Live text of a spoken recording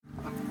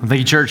Well, thank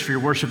you, church, for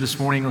your worship this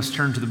morning. Let's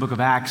turn to the book of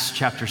Acts,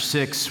 chapter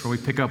 6, where we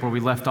pick up where we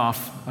left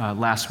off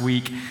last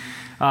week.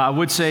 I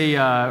would say,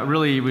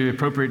 really, it would be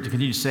appropriate to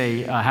continue to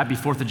say Happy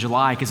 4th of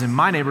July, because in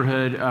my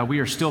neighborhood, we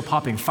are still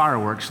popping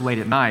fireworks late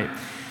at night.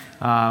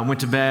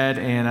 Went to bed,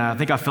 and I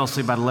think I fell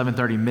asleep about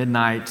 11:30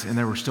 midnight, and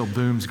there were still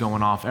booms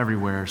going off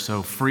everywhere.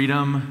 So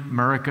freedom,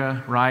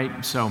 America,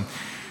 right? So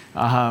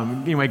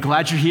anyway,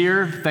 glad you're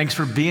here. Thanks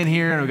for being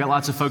here. And we've got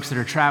lots of folks that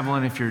are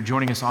traveling. If you're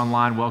joining us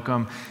online,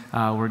 welcome.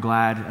 We're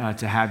glad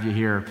to have you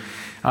here.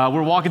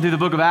 We're walking through the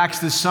book of Acts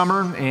this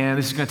summer, and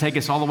this is going to take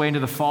us all the way into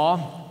the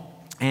fall.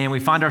 And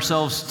we find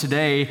ourselves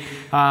today,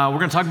 we're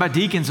going to talk about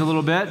deacons a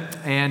little bit.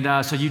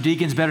 And so you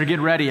deacons better get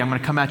ready. I'm going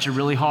to come at you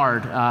really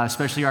hard,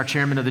 especially our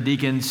chairman of the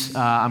deacons.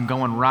 I'm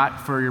going right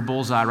for your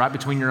bullseye, right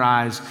between your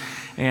eyes.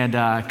 And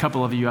a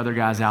couple of you other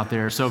guys out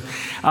there. So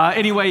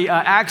anyway,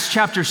 Acts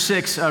chapter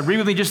 6, read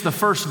with me just the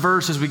first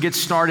verse as we get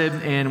started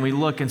and we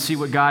look and see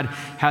what God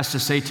has to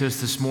say to us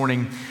this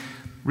morning.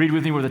 Read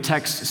with me where the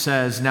text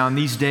says, "Now in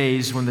these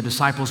days when the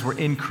disciples were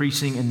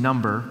increasing in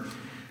number,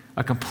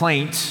 a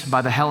complaint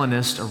by the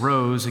Hellenists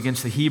arose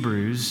against the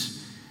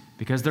Hebrews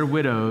because their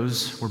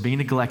widows were being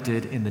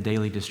neglected in the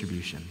daily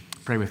distribution."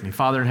 Pray with me.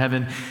 Father in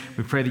heaven,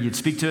 we pray that you'd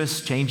speak to us,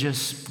 change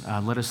us,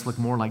 let us look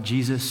more like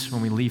Jesus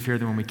when we leave here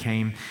than when we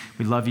came.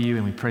 We love you,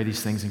 and we pray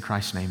these things in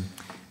Christ's name.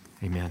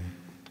 Amen.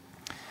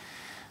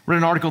 Read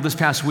an article this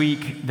past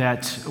week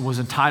that was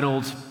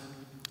entitled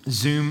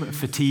Zoom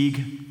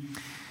Fatigue.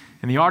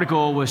 And the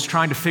article was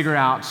trying to figure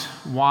out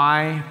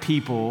why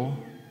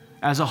people,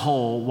 as a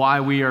whole,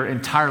 why we are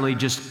entirely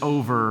just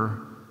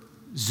over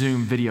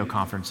Zoom video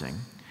conferencing.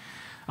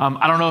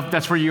 I don't know if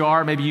that's where you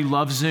are. Maybe you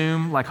love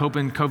Zoom, like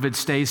hoping COVID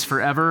stays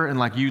forever, and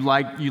like you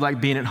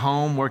like being at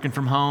home, working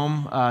from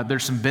home.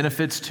 There's some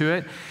benefits to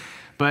it.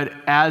 But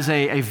as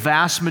a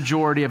vast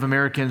majority of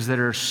Americans that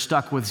are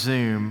stuck with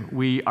Zoom,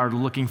 we are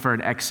looking for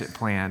an exit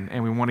plan,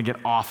 and we want to get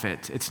off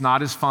it. It's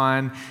not as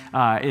fun.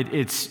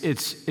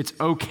 It's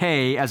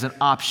okay as an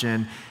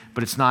option,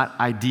 but it's not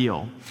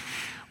ideal.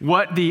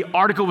 What the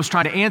article was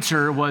trying to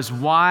answer was,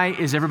 why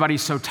is everybody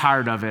so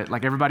tired of it?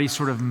 Like everybody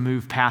sort of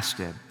moved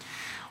past it.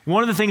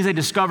 One of the things they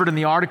discovered in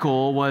the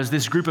article was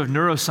this group of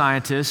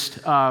neuroscientists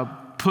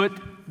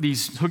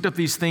hooked up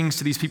these things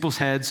to these people's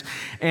heads,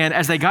 and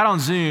as they got on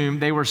Zoom,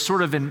 they were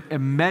sort of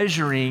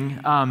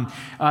measuring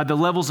the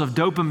levels of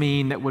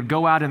dopamine that would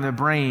go out in their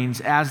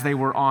brains as they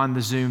were on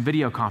the Zoom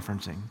video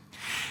conferencing.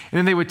 And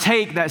then they would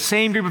take that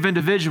same group of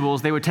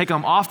individuals, they would take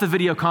them off the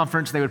video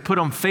conference, they would put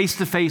them face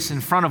to face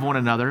in front of one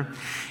another,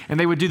 and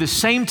they would do the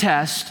same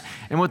test,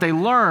 and what they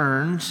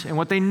learned and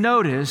what they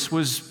noticed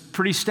was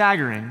pretty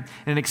staggering,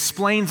 and it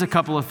explains a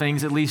couple of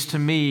things, at least to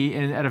me,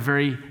 at a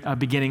very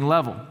beginning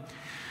level.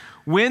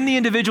 When the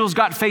individuals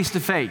got face to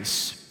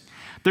face,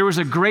 there was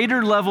a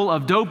greater level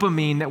of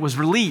dopamine that was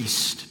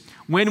released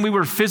when we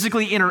were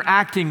physically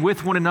interacting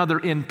with one another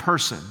in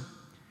person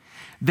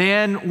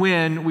than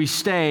when we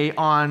stay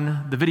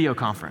on the video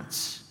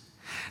conference.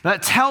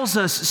 That tells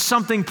us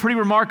something pretty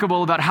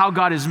remarkable about how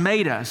God has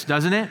made us,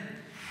 doesn't it?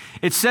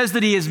 It says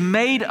that He has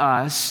made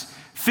us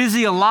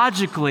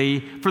physiologically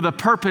for the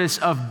purpose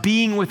of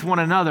being with one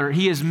another.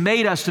 He has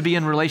made us to be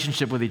in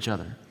relationship with each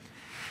other.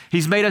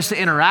 He's made us to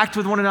interact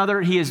with one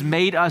another. He has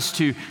made us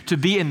to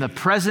be in the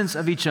presence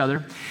of each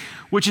other,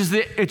 which is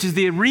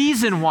the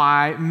reason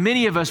why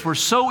many of us were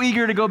so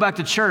eager to go back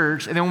to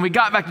church. And then when we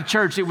got back to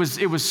church, it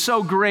was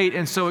so great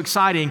and so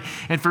exciting.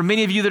 And for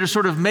many of you that are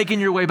sort of making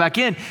your way back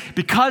in,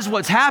 because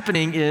what's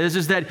happening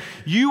is that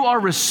you are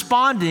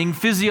responding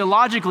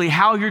physiologically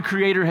how your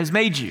Creator has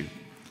made you.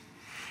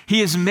 He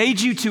has made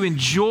you to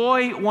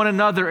enjoy one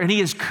another, and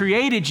He has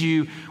created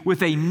you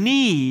with a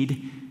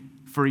need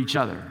for each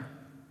other.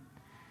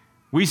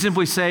 We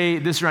simply say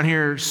this around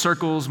here,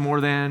 circles more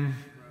than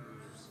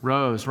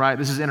rows, right?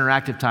 This is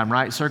interactive time,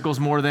 right? Circles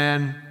more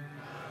than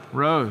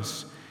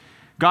rows.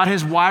 God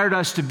has wired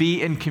us to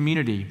be in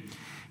community.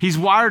 He's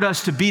wired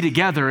us to be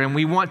together, and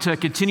we want to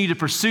continue to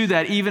pursue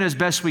that even as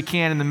best we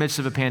can in the midst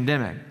of a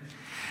pandemic.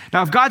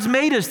 Now, if God's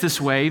made us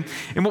this way,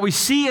 and what we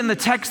see in the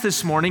text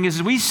this morning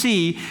is we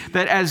see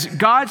that as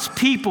God's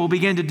people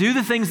begin to do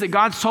the things that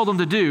God's told them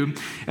to do,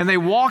 and they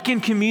walk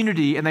in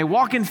community and they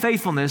walk in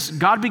faithfulness,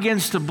 God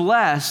begins to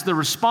bless the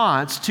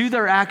response to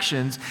their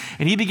actions,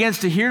 and He begins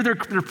to hear their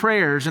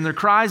prayers and their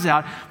cries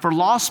out for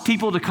lost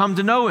people to come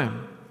to know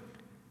Him.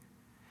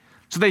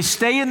 So they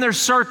stay in their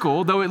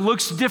circle, though it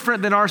looks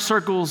different than our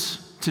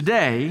circles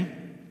today,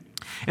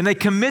 and they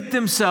commit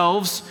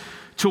themselves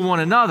to one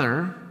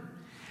another.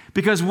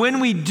 Because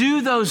when we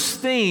do those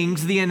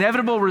things, the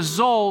inevitable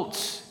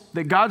result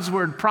that God's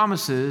word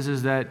promises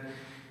is that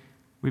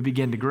we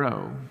begin to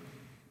grow.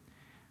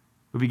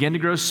 We begin to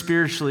grow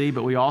spiritually,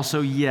 but we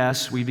also,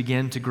 we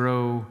begin to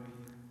grow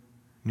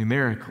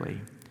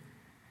numerically.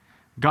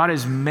 God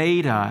has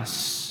made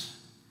us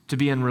to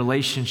be in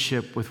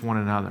relationship with one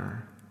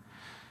another.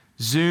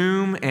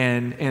 Zoom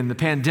and the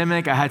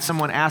pandemic, I had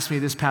someone ask me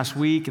this past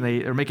week, and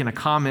they are making a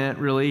comment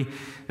really,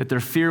 that their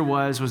fear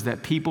was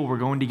that people were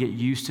going to get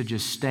used to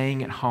just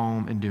staying at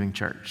home and doing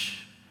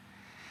church.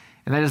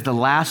 And that is the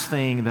last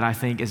thing that I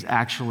think is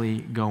actually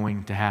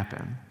going to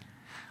happen.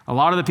 A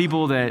lot of the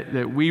people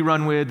that we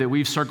run with, that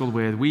we've circled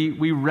with,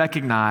 we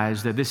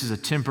recognize that this is a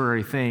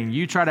temporary thing.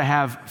 You try to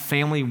have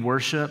family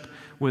worship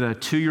with a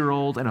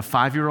 2-year-old and a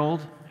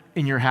 5-year-old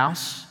in your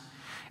house,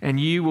 and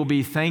you will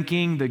be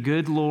thanking the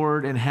good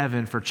Lord in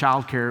heaven for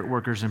childcare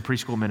workers and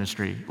preschool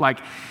ministry. Like,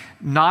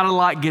 not a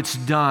lot gets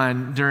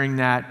done during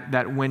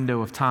that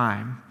window of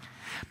time.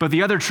 But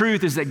the other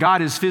truth is that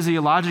God has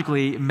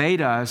physiologically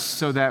made us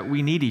so that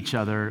we need each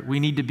other.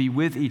 We need to be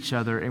with each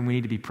other, and we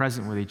need to be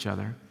present with each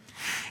other.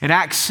 In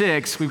Acts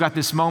 6, we've got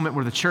this moment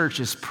where the church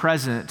is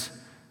present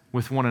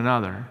with one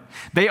another.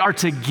 They are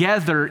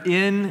together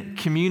in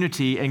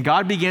community, and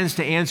God begins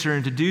to answer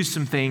and to do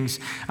some things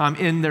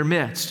in their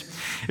midst.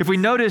 If we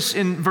notice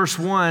in verse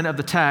 1 of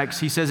the text,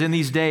 he says, in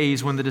these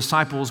days when the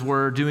disciples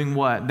were doing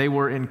what? They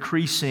were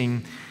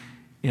increasing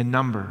in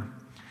number.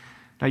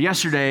 Now,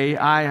 yesterday,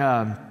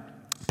 I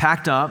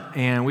packed up,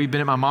 and we've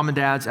been at my mom and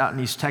dad's out in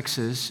East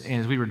Texas,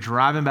 and as we were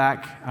driving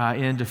back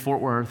into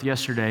Fort Worth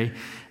yesterday,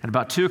 at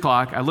about 2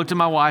 o'clock, I looked at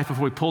my wife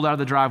before we pulled out of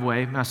the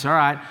driveway, and I said, all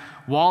right,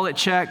 wallet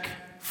check,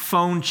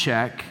 phone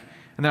check,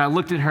 and then I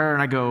looked at her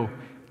and I go,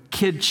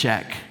 kid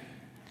check.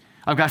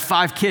 I've got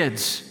 5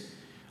 kids.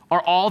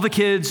 Are all the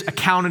kids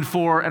accounted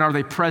for, and are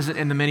they present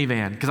in the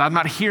minivan? Because I'm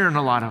not hearing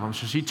a lot of them.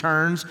 So she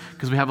turns,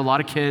 because we have a lot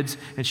of kids,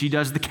 and she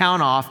does the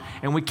count off,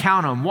 and we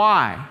count them.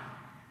 Why?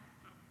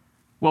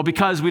 Well,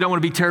 because we don't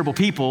want to be terrible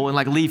people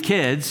and leave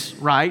kids,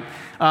 right?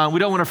 We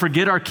don't want to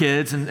forget our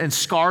kids and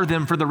scar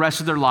them for the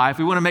rest of their life.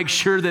 We want to make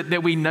sure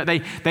that we know,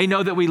 they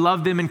know that we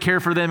love them and care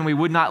for them and we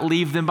would not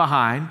leave them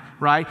behind,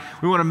 right?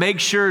 We want to make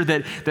sure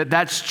that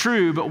that's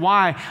true. But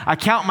why? I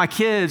count my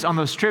kids on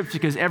those trips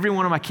because every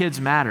one of my kids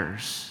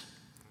matters.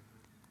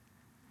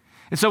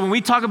 And so when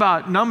we talk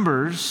about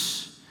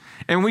numbers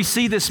and we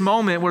see this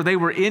moment where they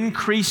were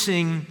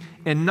increasing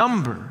in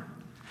number,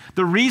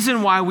 the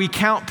reason why we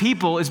count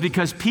people is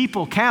because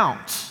people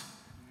count.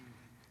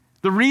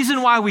 The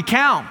reason why we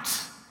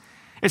count.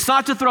 It's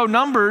not to throw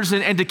numbers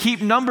and to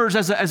keep numbers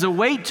as a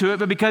weight to it,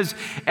 but because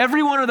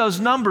every one of those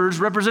numbers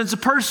represents a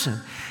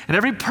person. And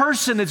every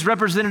person that's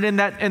represented in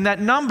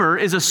that number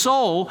is a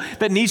soul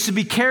that needs to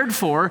be cared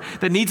for,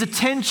 that needs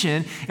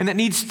attention, and that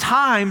needs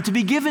time to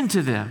be given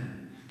to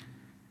them.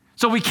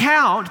 So we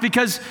count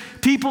because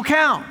people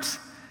count.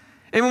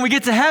 And when we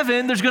get to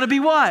heaven, there's going to be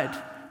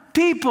what?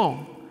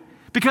 People.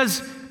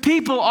 Because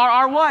people are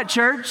our what,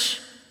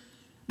 church?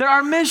 They're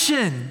our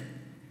mission.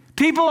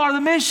 People are the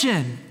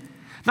mission,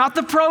 not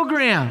the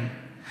program,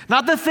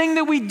 not the thing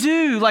that we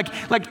do.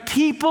 Like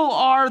people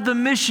are the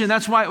mission.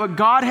 That's why what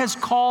God has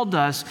called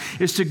us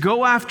is to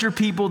go after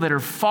people that are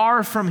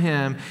far from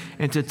Him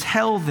and to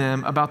tell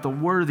them about the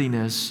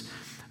worthiness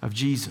of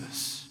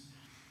Jesus.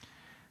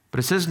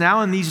 But it says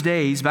now in these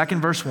days, back in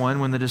verse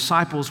 1, when the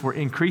disciples were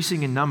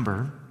increasing in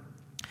number,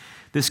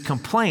 this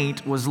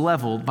complaint was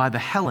leveled by the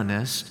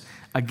Hellenists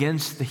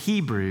against the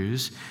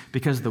Hebrews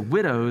because the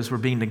widows were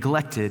being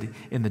neglected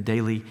in the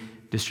daily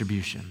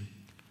distribution.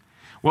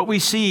 What we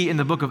see in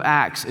the book of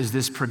Acts is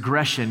this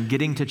progression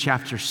getting to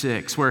chapter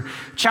 6, where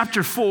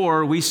chapter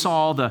 4, we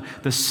saw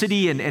the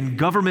city and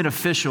government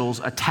officials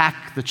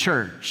attack the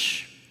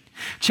church.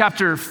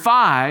 Chapter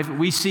 5,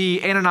 we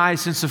see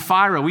Ananias and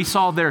Sapphira. We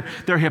saw their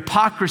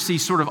hypocrisy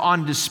sort of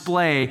on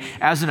display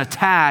as an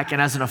attack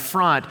and as an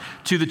affront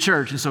to the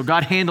church. And so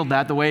God handled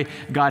that the way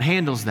God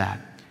handles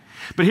that.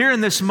 But here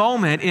in this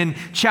moment in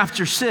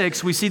chapter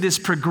 6, we see this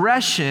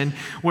progression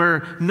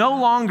where no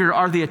longer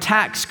are the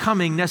attacks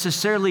coming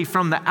necessarily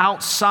from the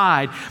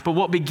outside, but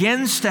what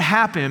begins to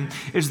happen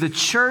is the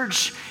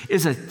church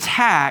is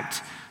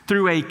attacked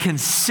through a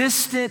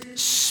consistent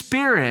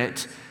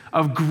spirit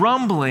of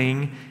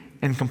grumbling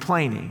and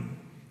complaining.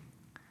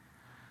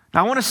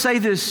 Now, I want to say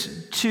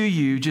this to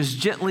you just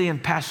gently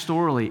and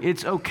pastorally.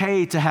 It's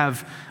okay to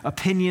have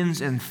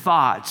opinions and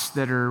thoughts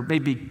that are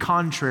maybe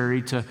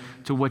contrary to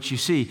what you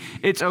see.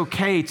 It's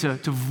okay to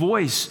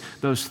voice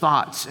those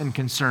thoughts and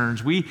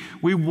concerns. We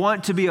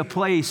want to be a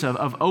place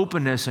of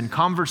openness and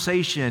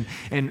conversation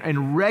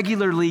and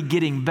regularly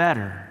getting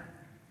better.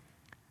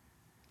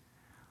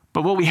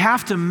 But what we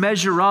have to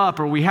measure up,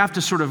 or we have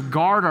to sort of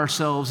guard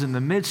ourselves in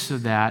the midst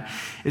of that,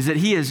 is that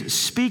he is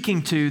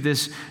speaking to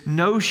this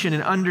notion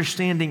and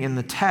understanding in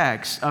the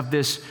text of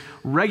this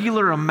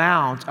regular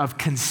amount of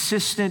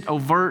consistent,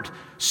 overt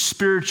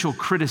spiritual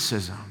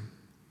criticism,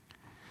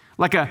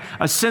 like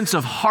a sense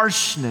of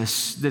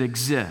harshness that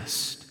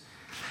exists.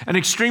 An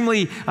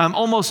extremely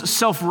almost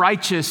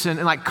self-righteous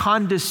and like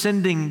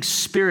condescending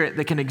spirit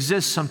that can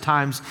exist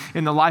sometimes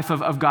in the life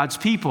of God's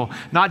people,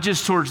 not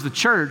just towards the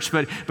church,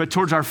 but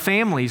towards our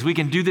families. We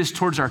can do this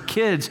towards our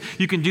kids.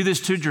 You can do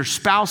this to your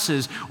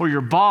spouses or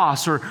your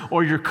boss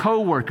or your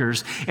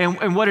coworkers.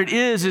 And what it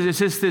is it's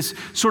just this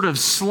sort of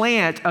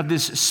slant of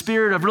this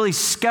spirit of really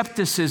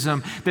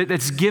skepticism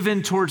that's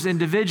given towards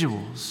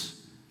individuals.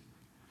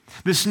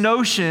 This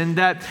notion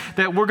that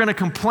we're going to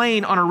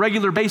complain on a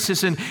regular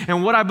basis,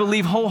 and what I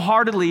believe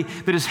wholeheartedly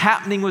that is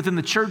happening within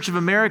the Church of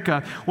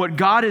America, what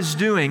God is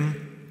doing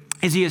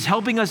is He is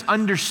helping us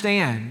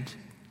understand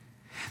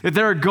That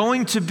there are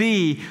going to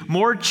be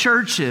more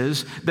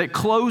churches that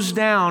close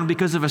down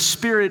because of a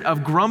spirit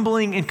of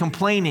grumbling and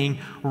complaining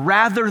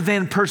rather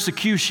than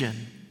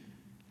persecution.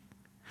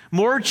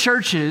 More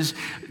churches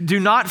do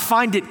not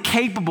find it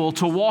capable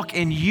to walk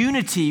in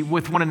unity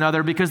with one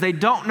another because they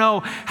don't know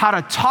how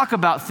to talk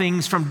about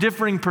things from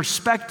differing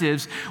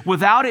perspectives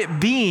without it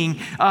being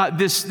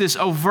this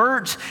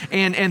overt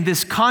and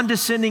this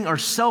condescending or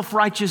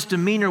self-righteous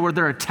demeanor where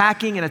they're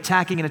attacking and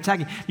attacking and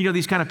attacking. You know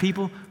these kind of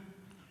people?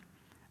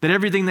 That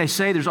everything they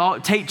say,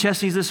 Tate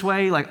Chesney's this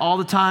way, like all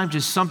the time,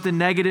 just something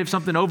negative,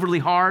 something overly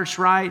harsh,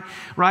 right?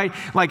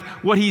 Like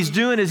what he's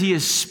doing is he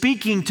is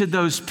speaking to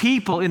those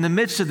people in the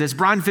midst of this.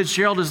 Brian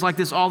Fitzgerald is like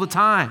this all the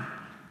time,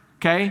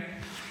 okay?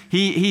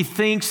 He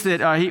thinks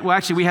that,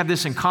 actually we have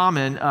this in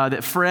common,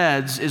 that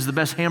Fred's is the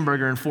best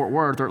hamburger in Fort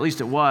Worth, or at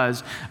least it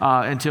was,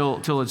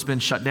 until it's been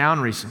shut down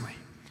recently.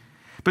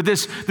 But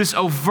this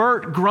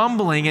overt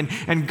grumbling,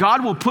 and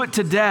God will put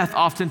to death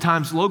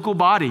oftentimes local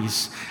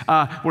bodies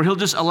where he'll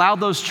just allow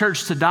those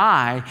churches to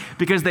die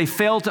because they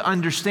fail to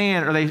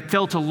understand or they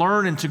fail to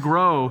learn and to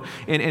grow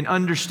and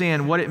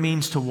understand what it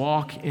means to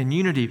walk in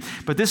unity.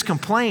 But this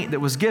complaint that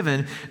was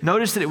given,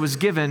 notice that it was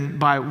given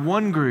by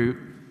one group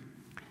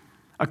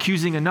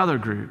accusing another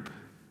group.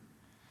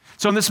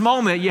 So in this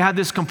moment, you have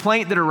this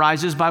complaint that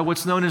arises by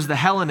what's known as the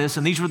Hellenists,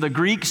 and these were the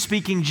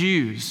Greek-speaking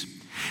Jews.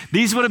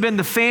 These would have been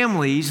the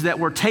families that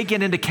were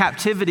taken into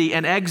captivity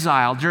and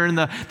exile during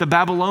the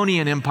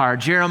Babylonian Empire,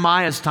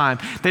 Jeremiah's time.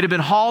 They'd have been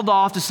hauled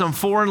off to some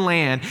foreign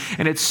land,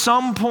 and at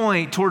some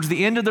point towards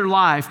the end of their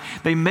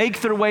life, they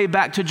make their way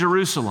back to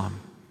Jerusalem.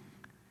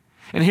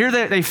 And here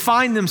they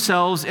find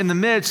themselves in the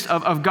midst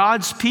of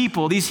God's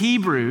people, these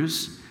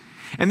Hebrews.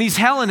 And these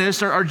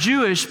Hellenists are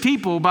Jewish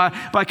people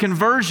by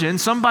conversion,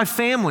 some by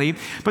family,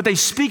 but they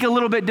speak a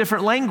little bit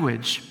different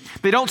language.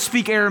 They don't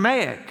speak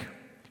Aramaic.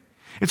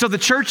 And so the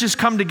churches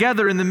come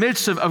together in the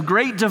midst of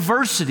great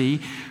diversity,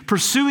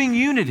 pursuing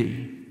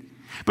unity.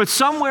 But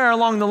somewhere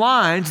along the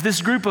lines,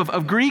 this group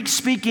of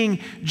Greek-speaking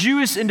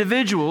Jewish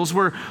individuals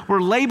were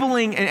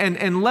labeling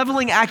and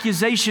leveling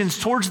accusations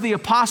towards the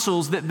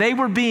apostles that they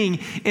were being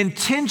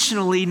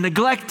intentionally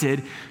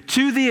neglected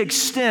to the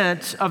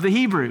extent of the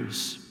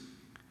Hebrews.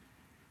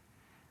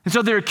 And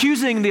so they're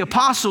accusing the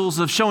apostles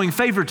of showing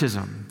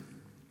favoritism.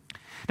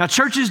 Now,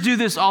 churches do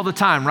this all the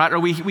time, right? Or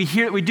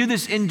we do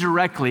this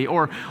indirectly,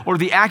 or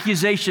the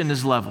accusation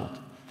is leveled.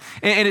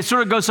 And it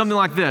sort of goes something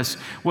like this.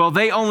 Well,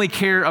 they only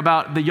care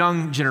about the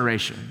young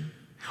generation.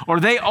 Or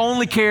they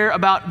only care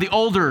about the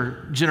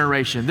older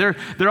generation. They're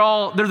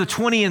the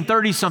 20 and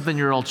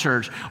 30-something-year-old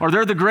church. Or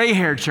they're the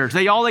gray-haired church.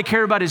 All they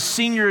care about is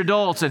senior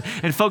adults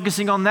and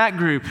focusing on that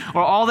group.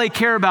 Or all they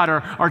care about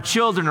are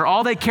children. Or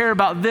all they care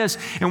about this.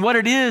 And what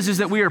it is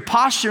that we are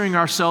posturing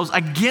ourselves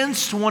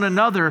against one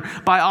another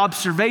by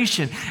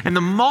observation. And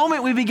the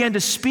moment we begin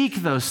to speak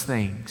those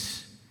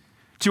things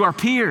to our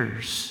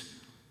peers,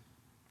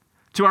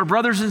 to our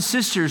brothers and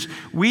sisters,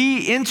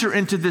 we enter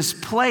into this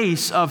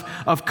place of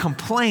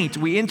complaint.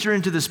 We enter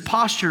into this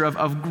posture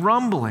of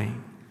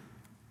grumbling.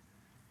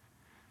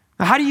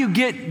 Now, how do you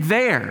get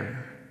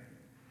there?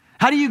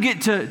 How do you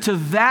get to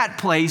that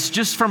place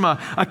just from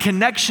a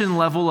connection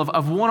level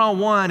of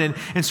one-on-one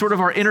and sort of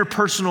our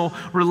interpersonal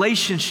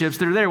relationships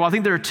that are there? Well, I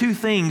think there are two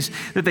things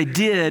that they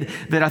did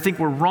that I think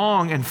were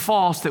wrong and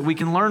false that we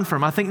can learn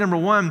from. I think number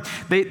one,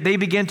 they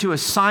began to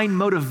assign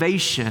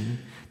motivation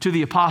to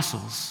the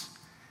apostles.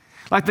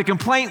 Like the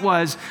complaint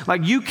was,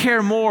 like, you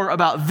care more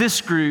about this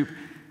group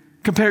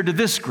compared to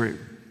this group.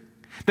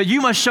 That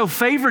you must show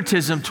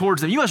favoritism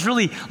towards them. You must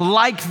really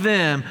like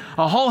them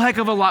a whole heck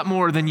of a lot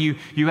more than you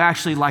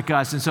actually like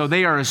us. And so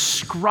they are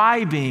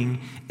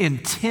ascribing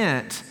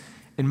intent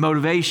and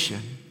motivation.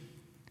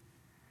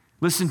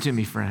 Listen to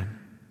me, friend.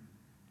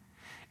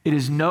 It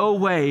is no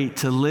way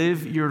to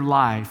live your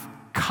life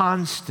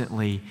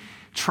constantly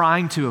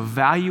trying to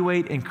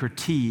evaluate and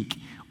critique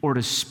or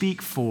to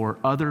speak for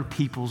other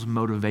people's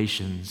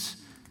motivations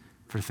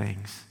for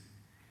things.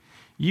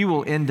 You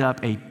will end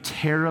up a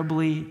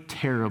terribly,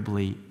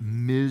 terribly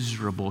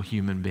miserable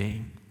human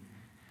being.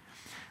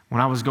 When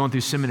I was going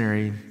through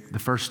seminary the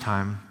first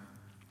time,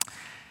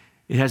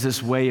 it has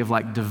this way of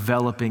like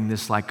developing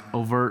this like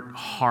overt,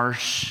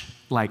 harsh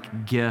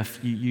like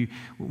gift.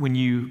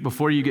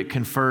 Before you get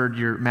conferred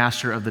your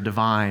Master of the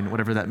Divine,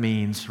 whatever that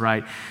means,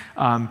 right?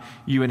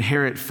 You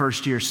inherit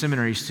first year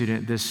seminary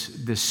student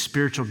this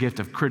spiritual gift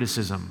of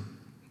criticism.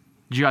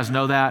 Did you guys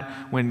know that?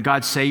 When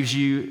God saves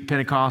you,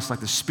 Pentecost, like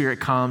the Spirit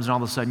comes and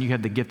all of a sudden you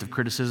have the gift of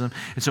criticism.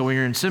 And so when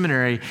you're in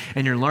seminary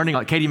and you're learning,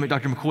 like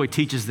Dr. McCoy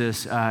teaches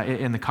this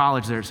in the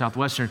college there at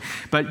Southwestern,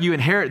 but you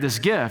inherit this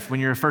gift when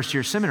you're a first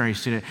year seminary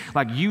student.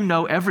 Like you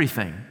know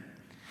everything.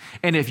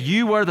 And if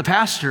you were the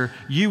pastor,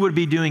 you would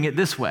be doing it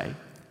this way.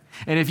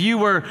 And if you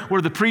were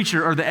the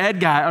preacher or the ed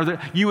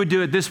guy, you would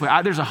do it this way.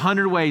 There's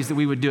 100 ways that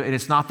we would do it, and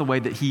it's not the way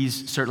that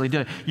he's certainly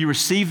doing it. You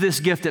receive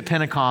this gift at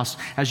Pentecost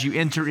as you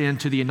enter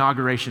into the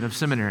inauguration of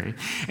seminary.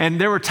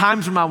 And there were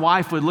times when my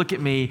wife would look at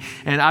me,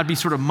 and I'd be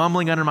sort of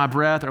mumbling under my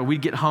breath, or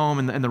we'd get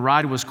home, and the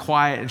ride was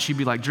quiet, and she'd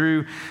be like,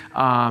 Drew,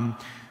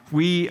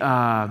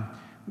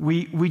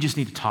 we just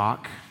need to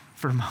talk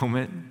for a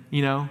moment,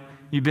 you know?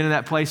 You've been in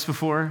that place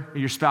before?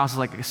 Your spouse is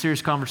like a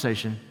serious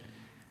conversation.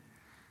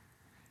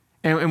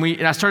 And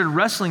I started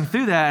wrestling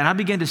through that, and I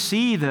began to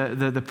see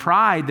the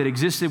pride that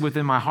existed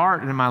within my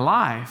heart and in my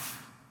life.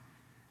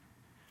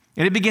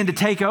 And it began to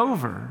take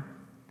over.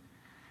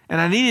 And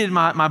I needed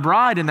my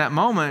bride in that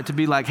moment to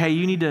be like, hey,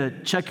 you need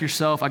to check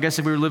yourself. I guess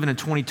if we were living in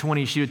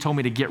 2020, she would have told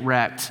me to get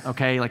wrecked,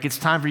 okay? Like, it's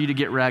time for you to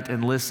get wrecked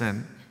and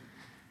listen.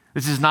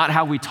 This is not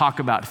how we talk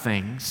about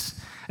things.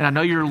 And I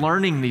know you're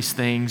learning these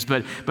things,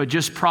 but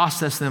just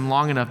process them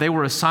long enough. They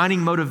were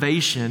assigning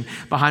motivation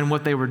behind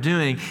what they were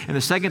doing. And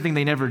the second thing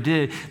they never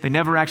did, they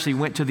never actually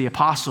went to the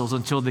apostles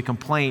until the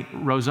complaint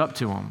rose up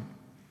to them.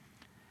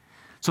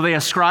 So they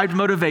ascribed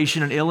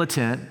motivation and ill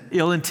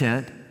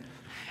intent,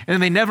 and then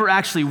they never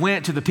actually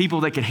went to the people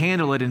that could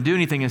handle it and do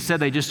anything. Instead,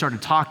 they just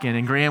started talking,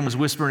 and Graham was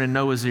whispering in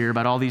Noah's ear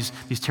about all these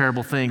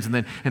terrible things. And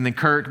then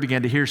Kirk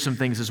began to hear some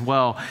things as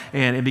well,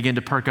 and it began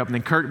to perk up. And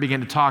then Kirk began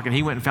to talk, and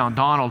he went and found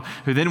Donald,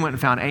 who then went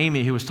and found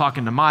Amy, who was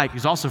talking to Mike,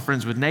 who's also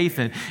friends with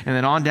Nathan, and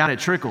then on down it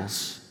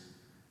trickles.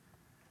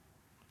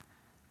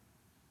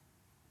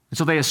 And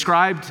so they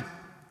ascribed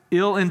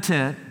ill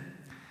intent,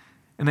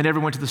 and they never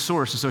went to the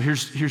source. And so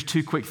here's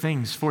two quick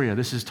things for you.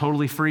 This is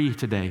totally free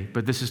today,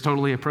 but this is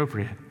totally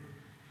appropriate.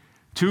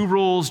 2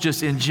 rules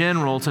just in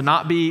general to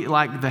not be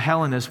like the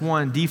Hellenists.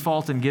 1,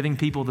 default in giving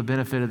people the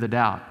benefit of the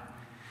doubt.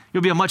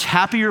 You'll be a much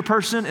happier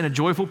person and a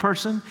joyful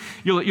person.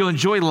 You'll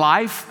enjoy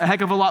life a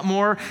heck of a lot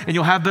more, and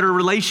you'll have better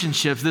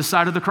relationships this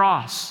side of the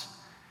cross.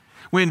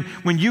 When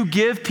you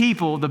give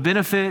people the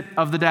benefit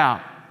of the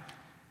doubt.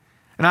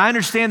 And I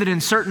understand that in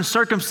certain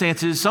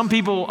circumstances, some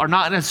people are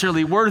not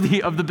necessarily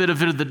worthy of the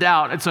benefit of the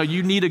doubt, and so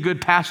you need a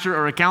good pastor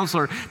or a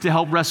counselor to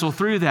help wrestle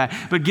through that.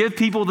 But give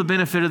people the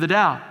benefit of the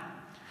doubt.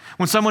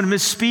 When someone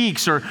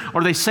misspeaks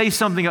or they say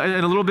something in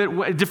a little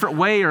bit different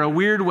way or a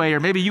weird way, or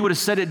maybe you would have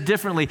said it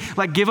differently,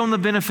 like give them the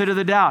benefit of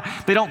the doubt.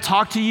 They don't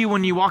talk to you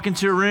when you walk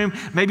into a room.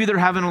 Maybe they're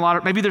having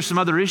maybe there's some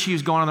other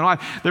issues going on in their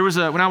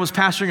life. When I was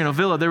pastoring in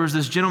Ovilla, there was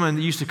this gentleman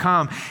that used to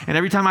come, and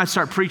every time I'd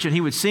start preaching, he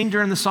would sing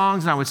during the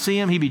songs, and I would see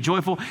him, he'd be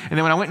joyful. And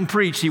then when I went and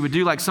preached, he would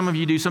do like some of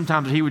you do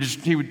sometimes. He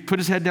would put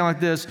his head down like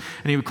this,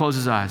 and he would close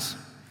his eyes.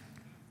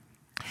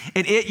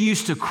 And it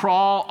used to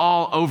crawl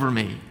all over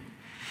me.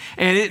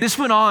 And this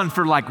went on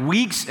for like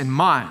weeks and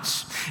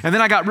months. And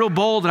then I got real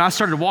bold, and I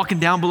started walking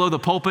down below the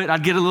pulpit.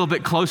 I'd get a little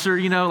bit closer,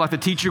 like the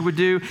teacher would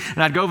do.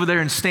 And I'd go over there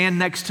and stand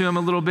next to him a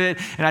little bit.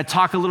 And I'd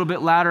talk a little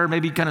bit louder,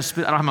 maybe kind of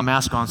spit. I don't have my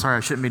mask on. Sorry,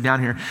 I shouldn't be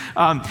down here.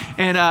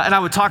 And I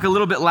would talk a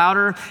little bit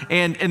louder.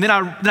 And then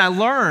I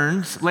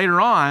learned later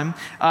on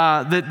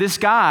that this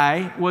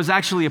guy was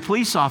actually a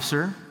police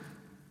officer.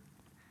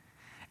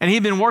 And he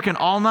had been working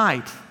all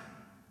night.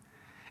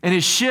 And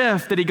his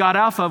shift that he got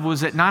off of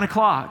was at 9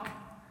 o'clock.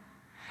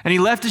 And he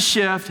left his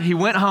shift, he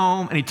went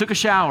home, and he took a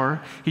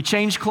shower, he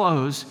changed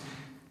clothes, and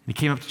he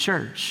came up to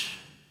church.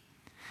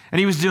 And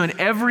he was doing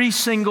every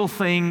single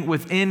thing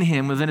within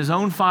him, within his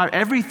own fire,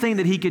 everything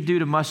that he could do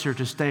to muster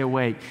to stay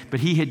awake,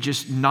 but he had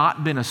just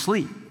not been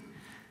asleep.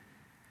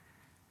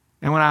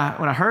 And when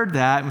I heard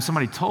that, when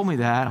somebody told me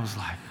that, I was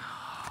like,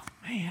 oh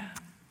man,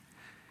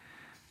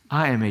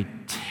 I am a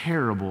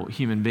terrible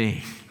human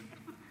being.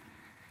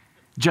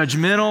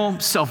 Judgmental,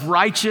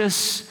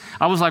 self-righteous.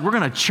 I was like, we're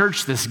going to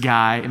church this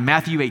guy in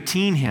Matthew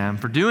 18 him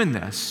for doing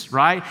this,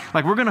 right?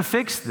 Like, we're going to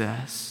fix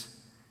this.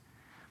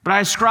 But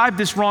I ascribed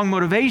this wrong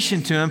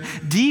motivation to him,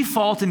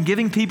 default in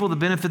giving people the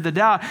benefit of the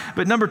doubt.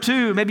 But number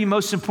 2, maybe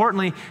most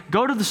importantly,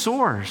 go to the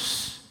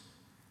source.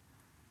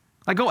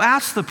 Like, go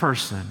ask the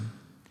person,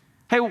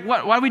 hey, why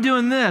are we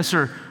doing this?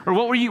 Or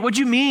what'd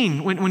you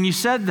mean when you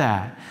said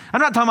that? I'm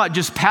not talking about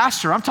just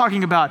pastor. I'm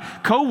talking about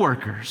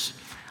coworkers.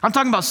 I'm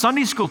talking about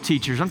Sunday school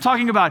teachers. I'm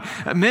talking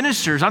about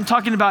ministers. I'm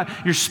talking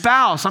about your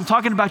spouse. I'm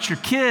talking about your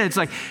kids.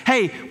 Like,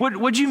 hey,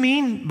 what'd you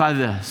mean by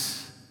this?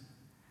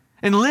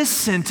 And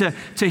listen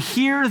to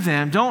hear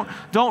them.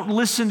 Don't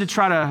listen to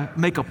try to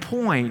make a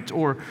point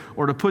or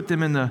to put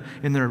them in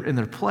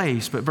their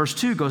place. But verse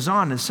 2 goes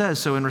on and says,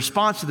 so in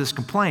response to this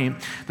complaint,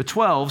 the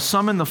 12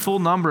 summoned the full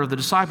number of the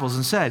disciples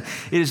and said,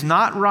 it is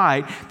not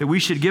right that we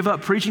should give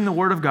up preaching the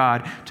word of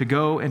God to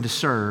go and to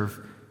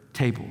serve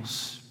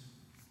tables.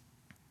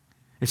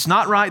 It's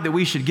not right that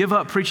we should give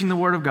up preaching the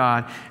word of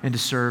God and to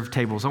serve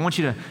tables. I want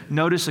you to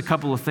notice a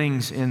couple of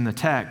things in the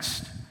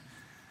text.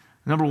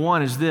 Number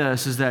 1 is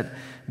that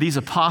these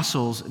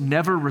apostles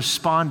never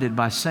responded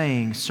by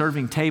saying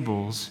serving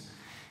tables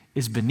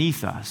is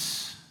beneath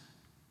us.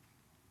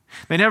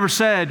 They never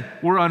said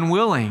we're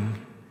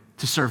unwilling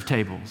to serve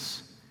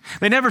tables.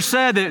 They never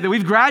said that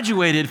we've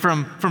graduated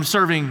from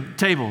serving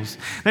tables.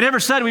 They never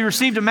said we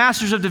received a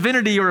Master's of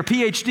Divinity or a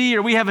PhD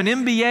or we have an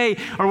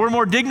MBA or we're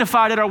more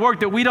dignified at our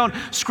work, that we don't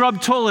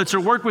scrub toilets or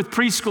work with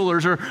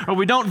preschoolers or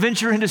we don't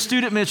venture into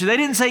student ministry. They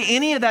didn't say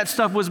any of that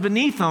stuff was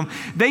beneath them.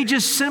 They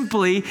just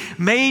simply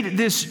made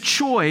this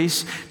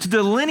choice to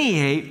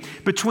delineate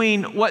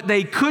between what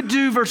they could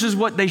do versus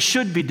what they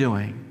should be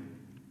doing.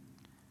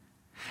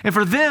 And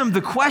for them,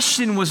 the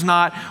question was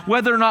not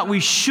whether or not we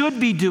should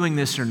be doing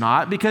this or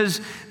not,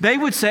 because they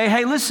would say,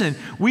 hey, listen,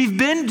 we've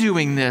been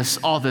doing this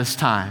all this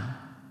time.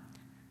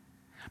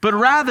 But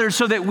rather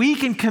so that we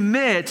can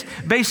commit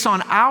based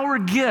on our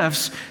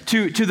gifts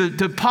to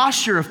the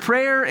posture of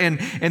prayer and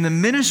the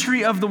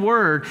ministry of the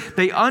word,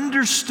 they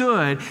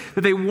understood that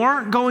they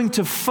weren't going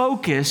to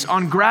focus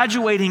on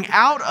graduating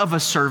out of a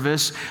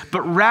service,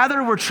 but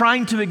rather were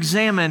trying to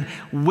examine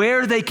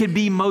where they could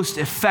be most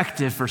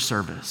effective for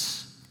service.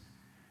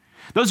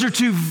 Those are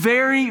two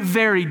very,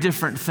 very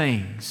different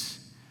things.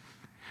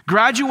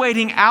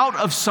 Graduating out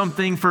of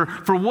something for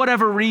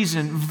whatever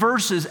reason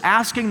versus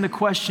asking the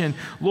question,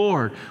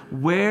 Lord,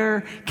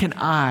 where can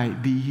I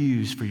be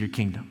used for your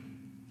kingdom?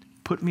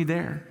 Put me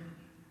there.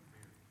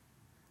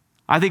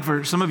 I think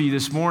for some of you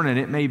this morning,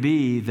 it may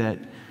be that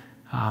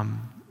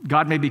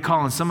God may be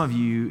calling some of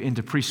you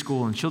into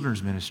preschool and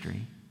children's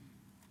ministry.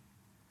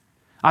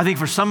 I think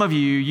for some of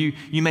you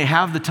may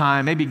have the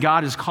time. Maybe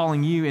God is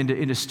calling you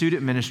into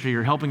student ministry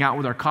or helping out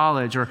with our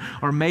college,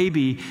 or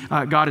maybe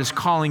God is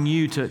calling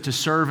you to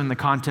serve in the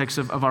context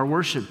of our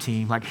worship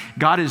team. Like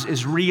God is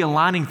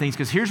realigning things,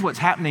 because here's what's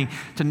happening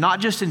to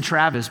not just in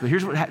Travis, but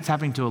here's what's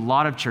happening to a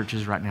lot of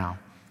churches right now.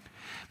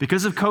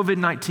 Because of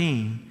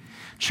COVID-19,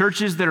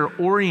 churches that are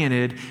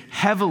oriented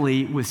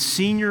heavily with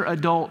senior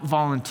adult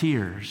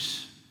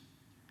volunteers,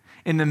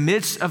 in the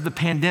midst of the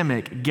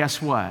pandemic, guess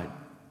what?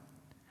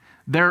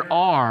 There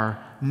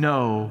are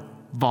no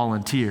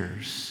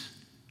volunteers.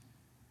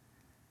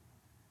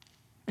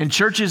 And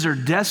churches are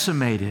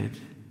decimated.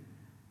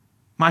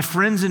 My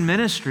friends in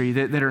ministry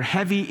that are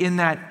heavy in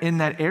that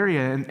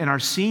area, and our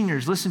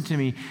seniors, listen to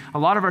me, a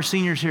lot of our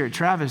seniors here at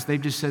Travis,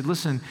 they've just said,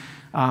 listen,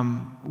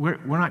 we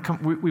want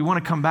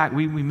to come back.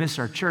 We miss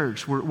our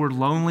church. We're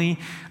lonely.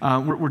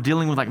 We're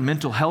dealing with like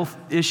mental health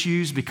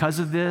issues because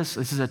of this.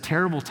 This is a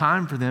terrible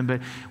time for them,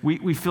 but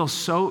we feel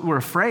we're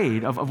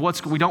afraid of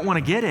we don't want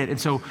to get it. And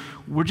so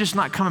we're just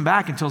not coming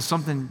back until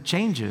something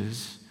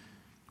changes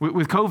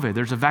with COVID.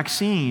 There's a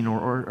vaccine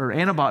or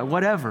antibiotic,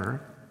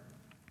 whatever.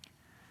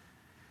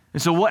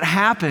 And so what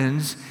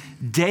happens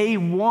day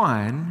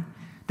one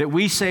that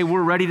we say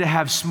we're ready to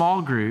have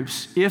small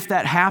groups, if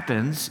it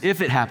happens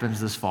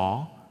this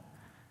fall,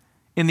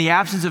 in the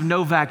absence of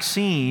no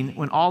vaccine,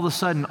 when all of a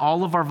sudden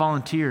all of our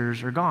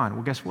volunteers are gone.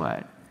 Well, guess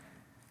what?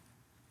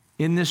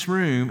 In this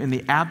room, in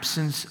the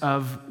absence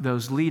of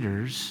those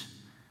leaders,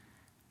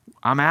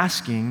 I'm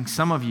asking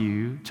some of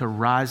you to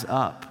rise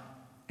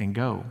up and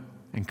go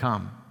and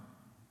come.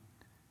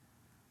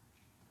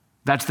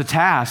 That's the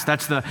task,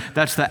 that's the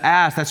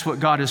ask, that's what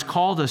God has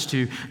called us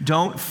to.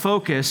 Don't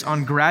focus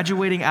on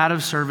graduating out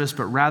of service,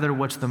 but rather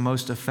what's the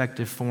most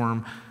effective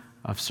form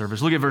of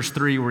service. Look at verse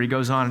 3 where he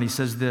goes on and he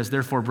says this,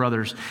 therefore,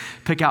 brothers,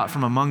 pick out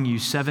from among you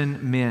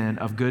 7 men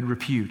of good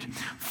repute,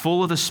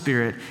 full of the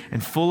Spirit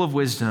and full of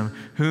wisdom,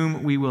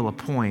 whom we will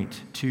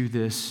appoint to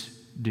this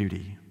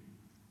duty.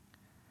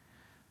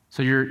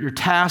 So your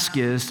task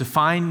is to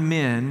find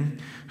men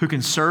who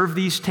can serve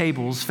these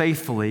tables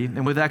faithfully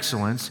and with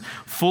excellence,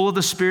 full of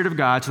the Spirit of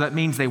God. So that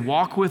means they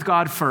walk with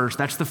God first.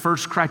 That's the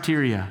first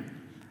criteria.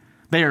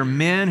 They are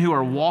men who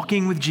are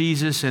walking with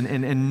Jesus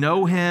and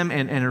know him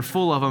and are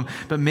full of him,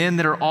 but men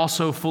that are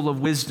also full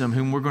of wisdom,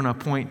 whom we're going to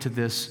appoint to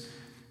this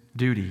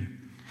duty.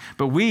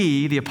 But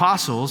we, the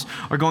apostles,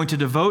 are going to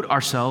devote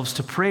ourselves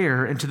to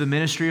prayer and to the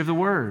ministry of the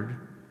word.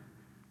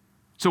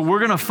 So we're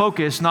going to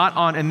focus not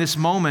on, in this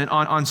moment,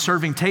 on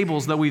serving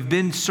tables, though we've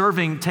been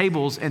serving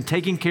tables and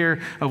taking care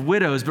of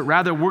widows, but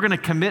rather we're going to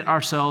commit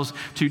ourselves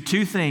to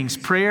 2 things,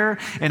 prayer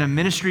and a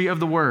ministry of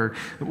the word.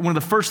 One of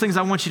the first things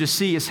I want you to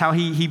see is how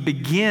he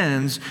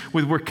begins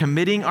with we're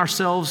committing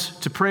ourselves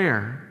to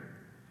prayer.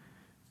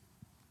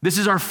 This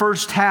is our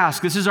first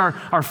task. This is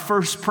our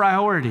first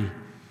priority.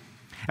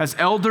 As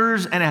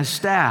elders and as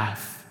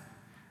staff,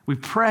 we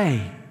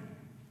pray.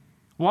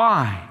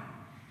 Why?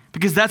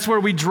 Because that's where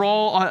we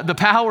draw the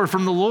power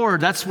from the Lord.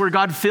 That's where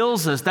God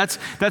fills us.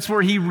 That's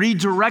where he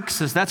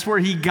redirects us. That's where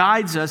he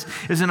guides us,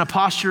 is in a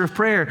posture of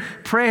prayer.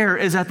 Prayer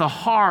is at the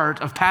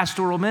heart of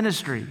pastoral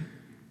ministry.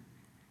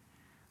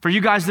 For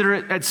you guys that are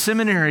at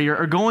seminary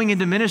or going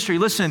into ministry,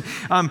 listen,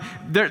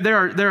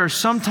 there are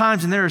some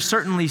times and there are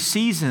certainly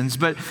seasons,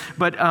 but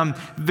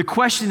the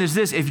question is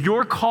this, if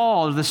you're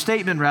called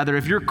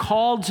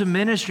to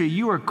ministry,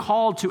 you are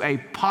called to a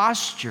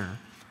posture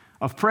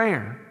of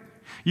prayer.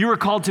 You are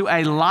called to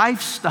a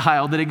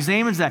lifestyle that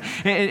examines that.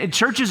 And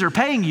churches are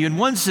paying you in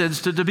one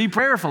sense to be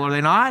prayerful, are they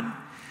not?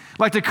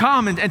 Like to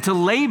come and to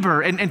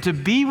labor and to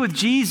be with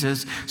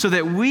Jesus so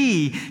that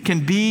we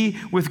can be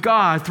with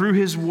God through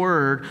his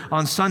word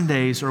on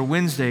Sundays or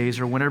Wednesdays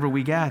or whenever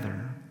we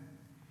gather.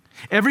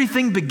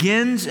 Everything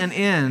begins and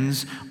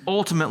ends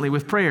ultimately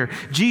with prayer.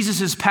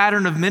 Jesus'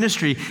 pattern of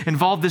ministry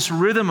involved this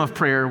rhythm of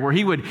prayer where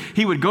he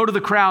would go to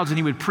the crowds and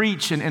he would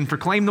preach and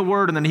proclaim the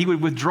word, and then he would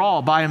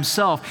withdraw by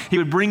himself. He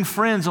would bring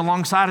friends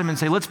alongside him and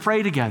say, let's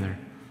pray together.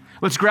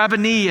 Let's grab a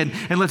knee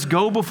and let's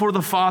go before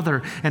the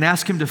Father and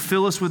ask him to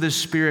fill us with his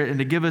Spirit and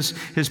to give us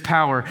his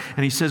power.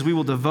 And he says we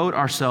will devote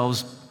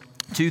ourselves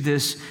to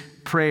this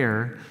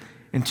prayer.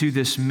 into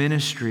this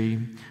ministry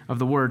of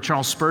the word.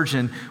 Charles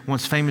Spurgeon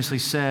once famously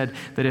said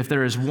that if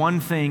there is one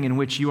thing in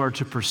which you are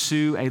to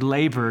pursue a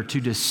labor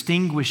to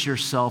distinguish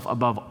yourself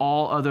above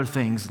all other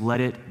things, let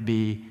it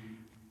be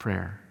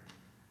prayer.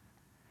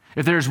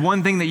 If there is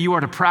one thing that you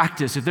are to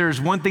practice, if there is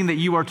one thing that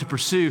you are to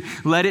pursue,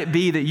 let it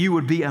be that you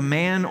would be a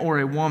man or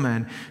a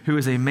woman who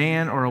is a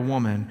man or a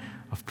woman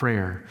of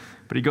prayer.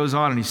 But he goes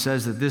on and he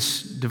says that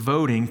this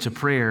devoting to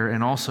prayer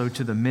and also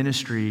to the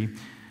ministry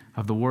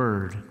of the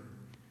word.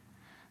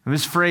 And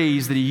this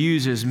phrase that he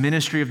uses,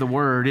 ministry of the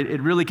word,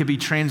 it really could be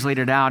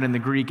translated out in the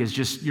Greek as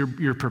just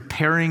you're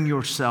preparing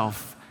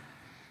yourself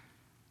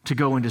to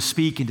go and to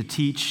speak and to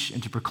teach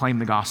and to proclaim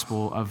the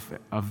gospel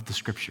of the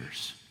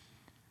scriptures.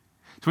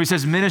 So when he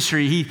says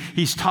ministry,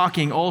 he's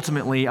talking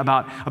ultimately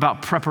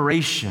about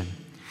preparation.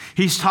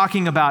 He's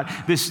talking about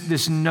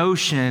this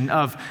notion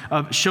of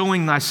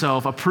showing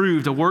thyself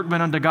approved, a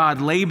workman unto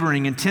God,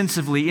 laboring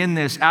intensively in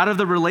this, out of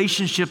the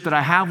relationship that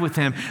I have with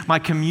him, my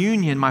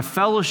communion, my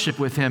fellowship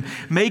with him,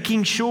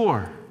 making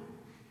sure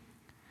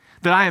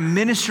that I am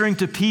ministering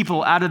to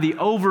people out of the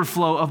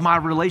overflow of my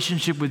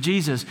relationship with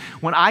Jesus.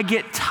 When I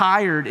get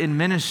tired in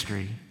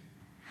ministry,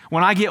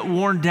 when I get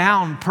worn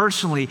down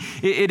personally,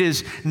 it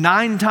is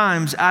 9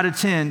 times out of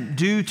 10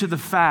 due to the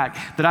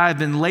fact that I have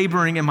been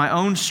laboring in my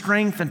own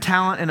strength and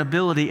talent and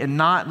ability and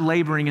not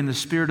laboring in the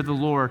Spirit of the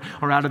Lord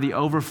or out of the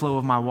overflow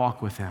of my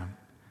walk with him.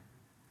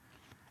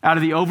 Out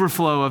of the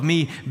overflow of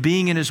me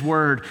being in his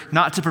word,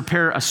 not to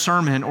prepare a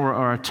sermon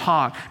or a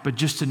talk, but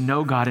just to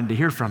know God and to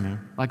hear from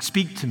him. Like,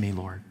 speak to me,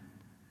 Lord.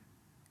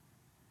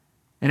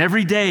 And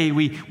every day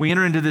we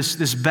enter into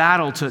this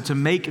battle to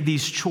make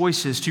these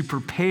choices, to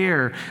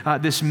prepare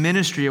this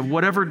ministry of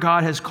whatever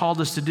God has called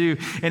us to do.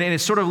 And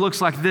it sort of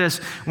looks like this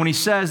when he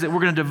says that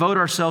we're going to devote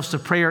ourselves to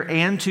prayer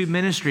and to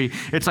ministry.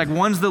 It's like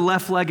one's the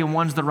left leg and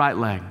one's the right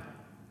leg.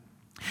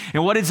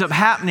 And what ends up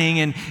happening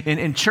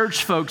in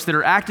church folks that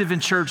are active in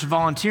church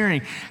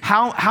volunteering,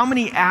 how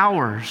many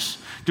hours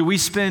do we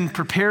spend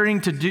preparing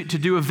to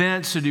do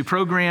events, to do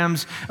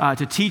programs,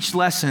 to teach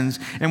lessons,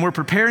 and we're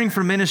preparing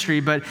for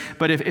ministry, but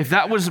if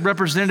that was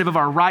representative of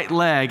our right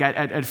leg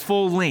at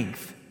full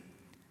length,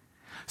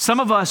 some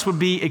of us would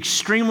be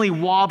extremely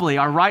wobbly.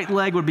 Our right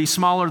leg would be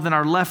smaller than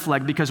our left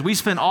leg because we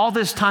spend all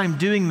this time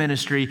doing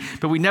ministry,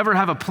 but we never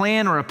have a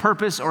plan or a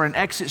purpose or an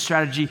exit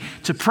strategy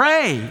to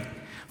pray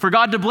for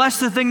God to bless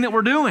the thing that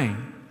we're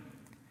doing.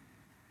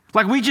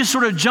 Like we just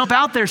sort of jump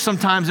out there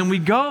sometimes and we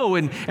go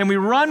and we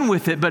run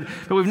with it, but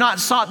we've not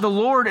sought the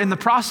Lord in the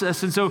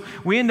process. And so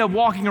we end up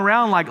walking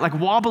around like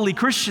wobbly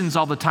Christians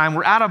all the time.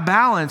 We're out of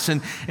balance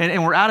and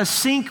we're out of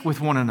sync with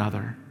one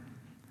another.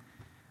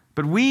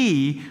 But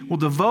we will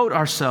devote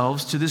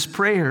ourselves to this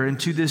prayer and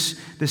to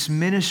this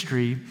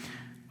ministry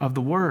of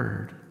the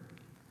word.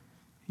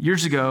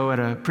 Years ago at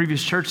a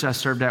previous church that I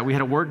served at, we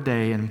had a work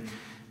day, and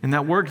in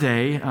that work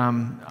day,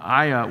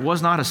 I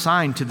was not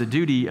assigned to the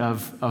duty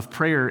of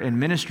prayer and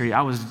ministry.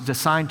 I was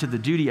assigned to the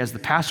duty as the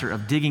pastor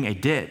of digging a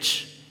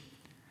ditch.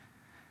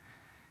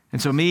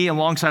 And so me,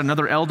 alongside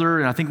another elder,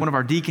 and I think one of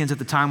our deacons at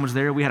the time was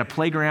there, we had a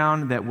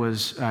playground that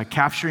was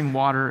capturing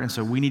water, and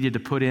so we needed to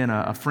put in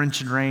a French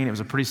drain. It was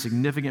a pretty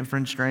significant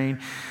French drain.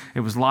 It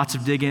was lots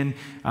of digging.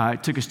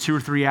 It took us 2 or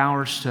 3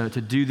 hours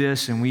to do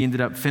this, and we ended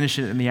up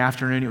finishing it in the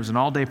afternoon. It was an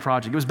all-day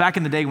project. It was back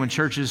in the day when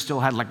churches still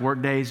had like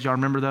work days. Do y'all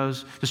remember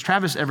those? Does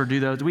Travis ever do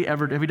those?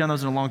 Have we done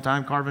those in a long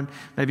time, Carvin?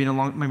 Maybe a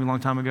long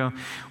time ago.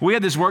 We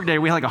had this work day.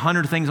 We had like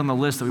 100 things on the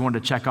list that we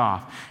wanted to check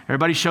off.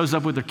 Everybody shows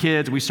up with their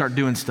kids. We start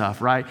doing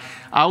stuff, right?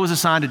 I was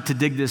assigned to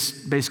dig this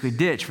basically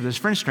ditch for this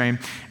French drain.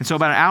 And so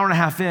about an hour and a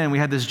half in, we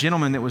had this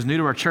gentleman that was new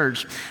to our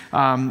church.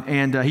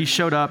 And he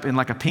showed up in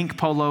like a pink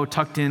polo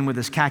tucked in with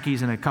his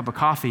khakis and a cup of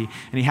coffee.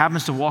 And he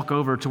happens to walk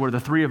over to where the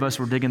 3 of us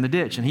were digging the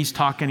ditch. And he's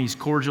talking, he's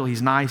cordial,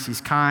 he's nice,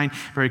 he's kind,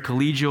 very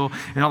collegial.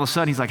 And all of a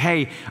sudden he's like,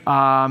 hey,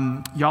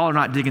 y'all are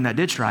not digging that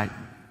ditch right. I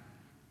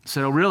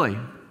said, oh, really?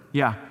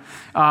 Yeah.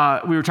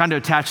 We were trying to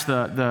attach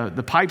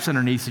the pipes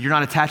underneath. So you're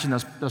not attaching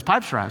those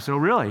pipes right. I said, oh,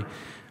 really?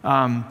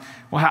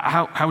 Well,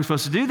 how are we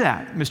supposed to do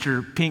that,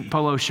 Mr. Pink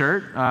Polo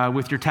shirt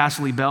with your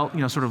tassel belt,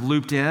 sort of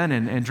looped in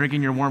and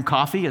drinking your warm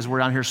coffee as we're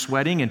down here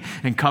sweating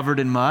and covered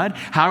in mud?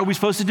 How are we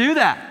supposed to do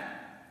that?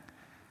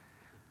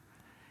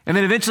 And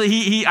then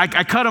eventually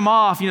I cut him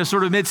off,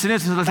 sort of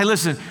mid-sentence and I said, hey,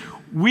 listen,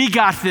 we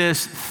got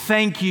this.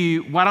 Thank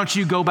you. Why don't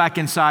you go back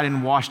inside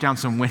and wash down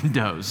some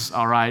windows,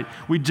 all right?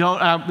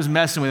 I was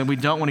messing with him. We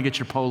don't want to get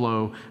your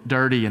polo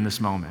dirty in this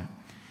moment.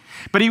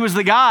 But he was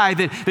the guy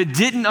that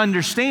didn't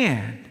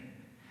understand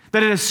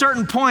that at a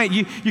certain point,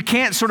 you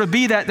can't sort of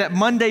be that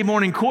Monday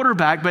morning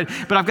quarterback, but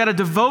I've got to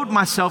devote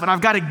myself and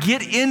I've got to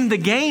get in the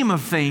game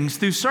of things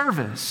through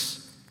service.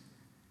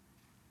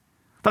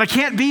 That I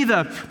can't be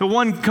the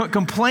one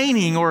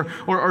complaining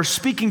or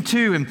speaking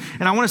to. And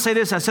I want to say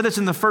this, I said this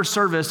in the first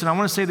service, and I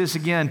want to say this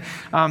again.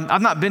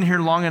 I've not been here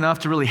long enough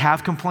to really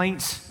have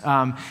complaints.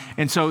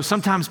 And so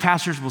sometimes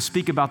pastors will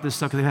speak about this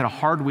stuff because they've had a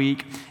hard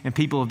week and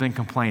people have been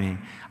complaining.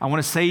 I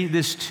want to say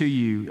this to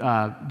you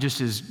just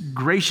as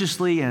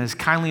graciously and as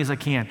kindly as I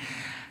can.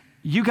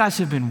 You guys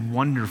have been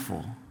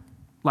wonderful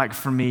like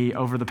for me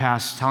over the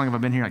past, how long have I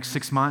been here? Like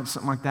 6 months,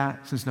 something like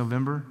that, since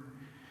November.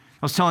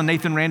 I was telling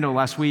Nathan Randall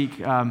last week,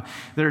 there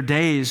are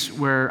days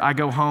where I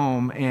go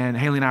home and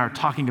Haley and I are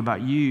talking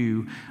about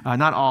you,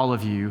 not all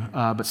of you,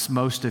 but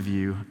most of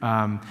you,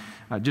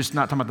 just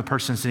not talking about the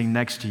person sitting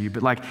next to you,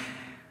 but like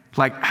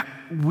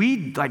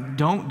we like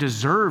don't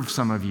deserve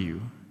some of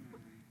you.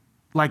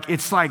 Like,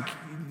 it's like,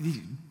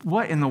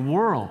 what in the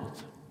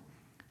world?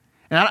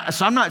 And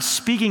so I'm not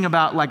speaking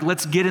about like,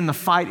 let's get in the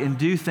fight and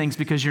do things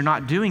because you're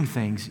not doing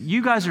things.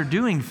 You guys are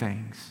doing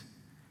things.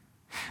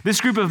 This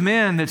group of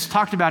men that's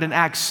talked about in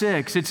Acts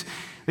 6,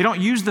 they don't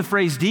use the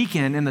phrase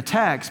deacon in the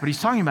text, but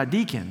he's talking about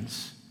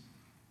deacons.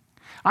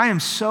 I am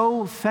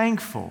so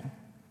thankful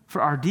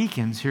for our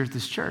deacons here at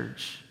this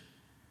church.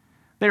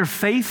 They're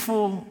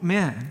faithful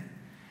men.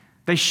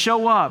 They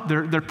show up,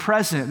 they're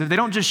present. They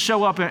don't just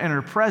show up and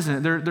are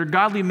present. They're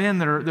godly men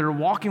that are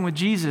walking with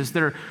Jesus.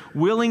 They're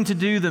willing to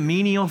do the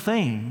menial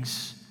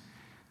things,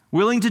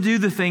 willing to do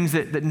the things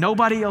that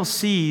nobody else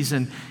sees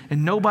and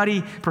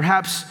nobody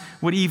perhaps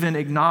would even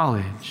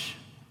acknowledge.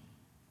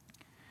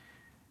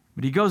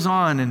 But he goes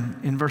on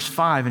in verse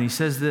 5 and he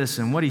says this,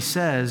 and what he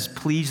says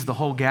pleased the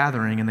whole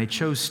gathering, and they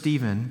chose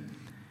Stephen,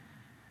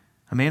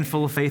 a man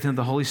full of faith in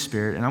the Holy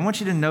Spirit. And I want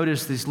you to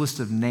notice this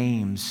list of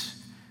names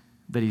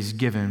that he's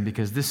given,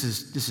 because this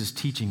is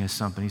teaching us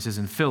something. He says,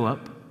 and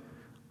Philip,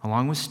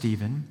 along with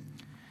Stephen,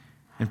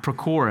 and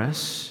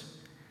Prochorus,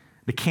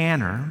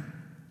 Nicanor,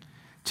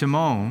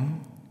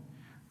 Timon,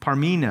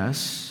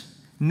 Parmenas,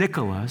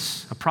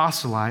 Nicholas, a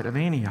proselyte of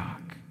Antioch.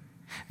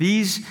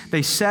 These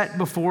they set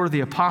before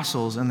the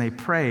apostles, and they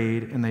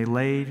prayed, and they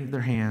laid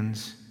their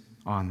hands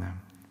on them.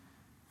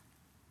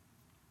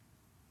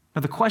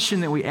 Now, the question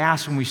that we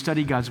ask when we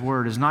study God's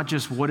word is not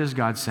just what is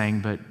God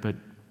saying, but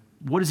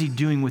what is he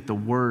doing with the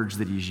words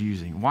that he's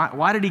using?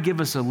 Why did he give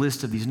us a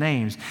list of these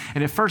names?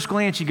 And at first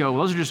glance, you go,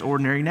 well, those are just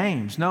ordinary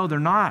names. No, they're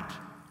not.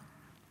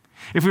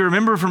 If we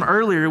remember from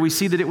earlier, we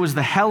see that it was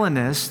the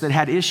Hellenists that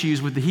had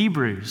issues with the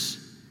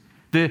Hebrews,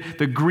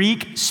 the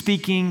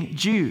Greek-speaking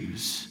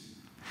Jews.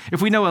 If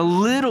we know a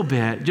little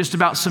bit just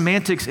about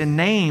semantics and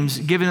names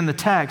given in the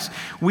text,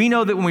 we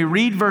know that when we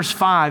read verse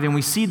 5 and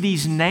we see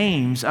these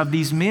names of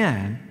these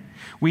men,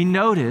 we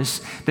notice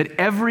that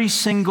every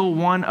single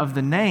one of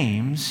the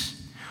names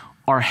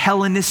are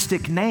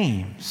Hellenistic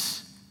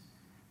names.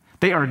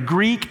 They are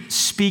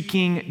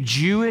Greek-speaking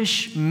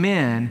Jewish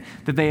men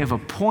that they have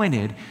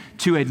appointed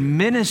to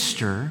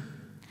administer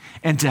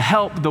and to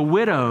help the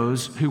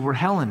widows who were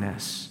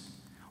Hellenists.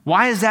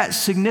 Why is that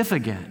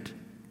significant?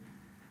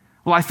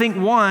 Well, I think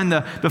one,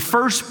 the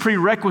first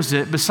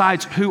prerequisite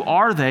besides who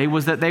are they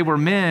was that they were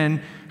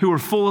men who were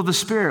full of the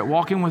Spirit,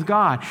 walking with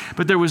God.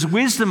 But there was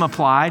wisdom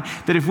applied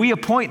that if we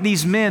appoint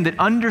these men that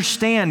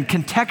understand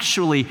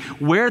contextually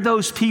where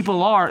those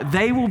people are,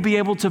 they will be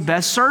able to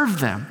best serve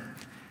them.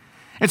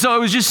 And so it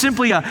was just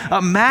simply a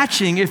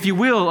matching, if you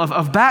will,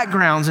 of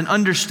backgrounds and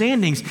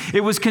understandings.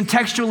 It was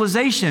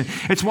contextualization.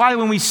 It's why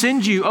when we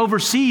send you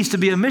overseas to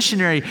be a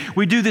missionary,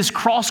 we do this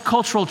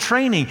cross-cultural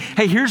training.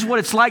 Hey, here's what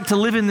it's like to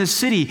live in this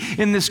city,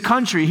 in this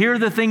country. Here are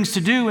the things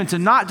to do and to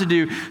not to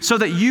do so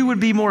that you would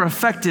be more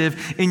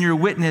effective in your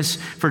witness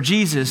for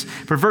Jesus.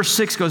 For verse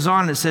 6 goes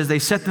on and it says, they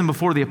set them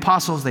before the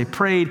apostles, they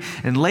prayed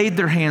and laid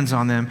their hands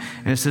on them.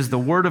 And it says, the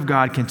word of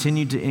God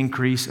continued to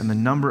increase and the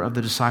number of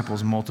the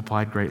disciples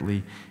multiplied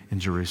greatly in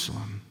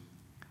Jerusalem.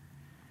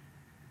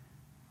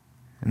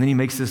 And then he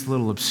makes this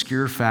little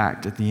obscure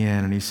fact at the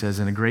end, and he says,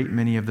 and a great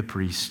many of the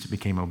priests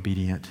became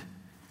obedient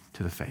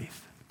to the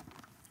faith.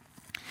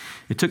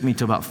 It took me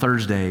till about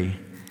Thursday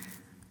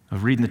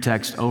of reading the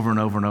text over and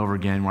over and over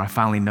again where I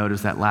finally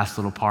noticed that last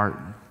little part.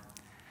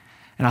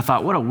 And I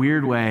thought, what a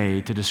weird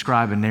way to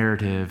describe a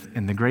narrative,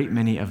 and the great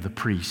many of the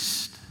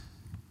priests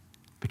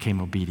became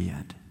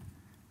obedient.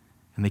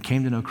 And they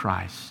came to know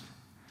Christ.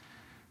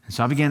 And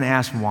so I began to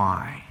ask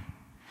why.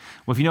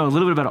 Well, if you know a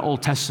little bit about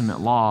Old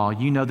Testament law,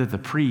 you know that the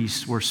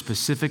priests were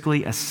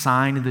specifically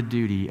assigned the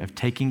duty of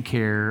taking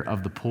care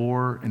of the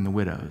poor and the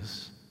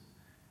widows.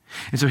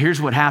 And so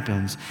here's what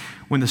happens.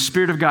 When the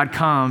Spirit of God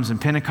comes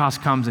and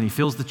Pentecost comes and he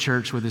fills the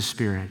church with his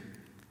Spirit,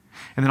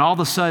 and then all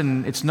of a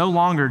sudden, it's no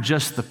longer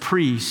just the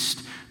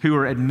priest who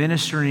are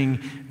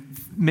administering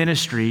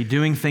ministry,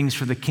 doing things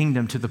for the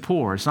kingdom to the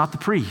poor. It's not the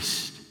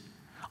priest.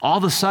 All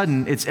of a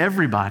sudden, it's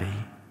everybody.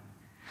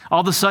 All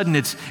of a sudden,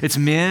 it's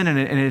men and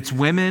it's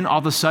women. All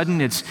of a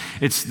sudden, it's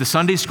the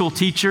Sunday school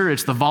teacher,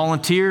 it's the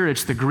volunteer,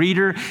 it's the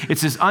greeter.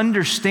 It's this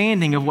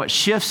understanding of what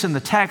shifts in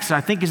the text that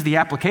I think is the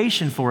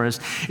application for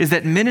us, is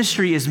that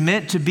ministry is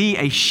meant to be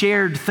a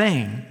shared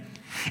thing.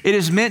 It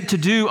is meant to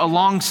do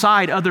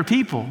alongside other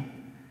people.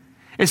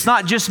 It's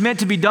not just meant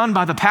to be done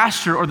by the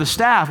pastor or the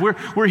staff.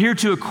 We're here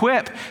to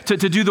equip, to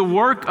do the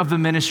work of the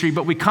ministry,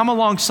 but we come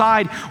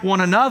alongside one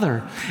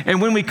another.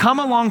 And when we come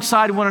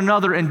alongside one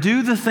another and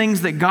do the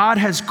things that God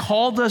has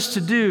called us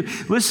to do,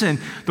 listen,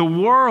 the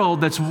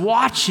world that's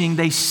watching,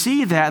 they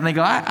see that and they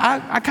go,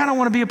 I kind of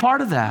want to be a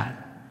part of that.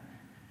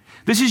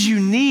 This is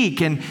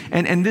unique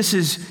and this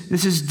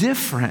is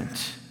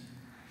different.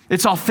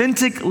 It's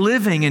authentic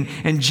living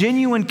and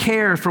genuine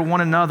care for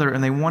one another,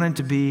 and they wanted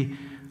to be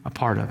a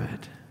part of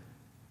it.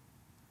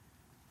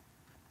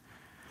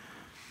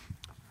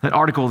 That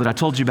article that I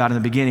told you about in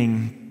the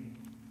beginning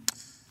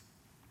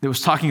that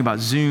was talking about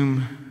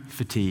Zoom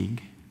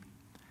fatigue,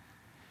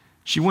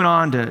 she went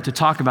on to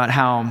talk about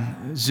how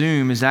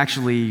Zoom is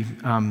actually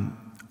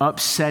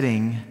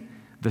upsetting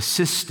the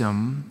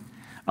system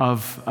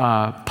of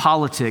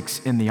politics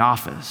in the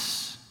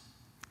office.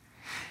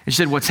 And she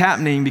said what's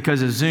happening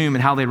because of Zoom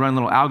and how they run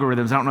little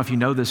algorithms, I don't know if you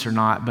know this or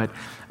not, but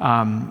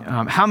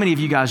how many of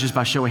you guys, just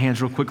by show of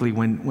hands real quickly,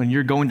 when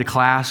you're going to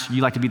class,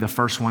 you like to be the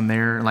first one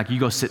there? Like you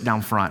go sit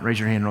down front, raise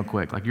your hand real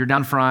quick. Like you're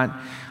down front.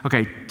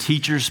 Okay,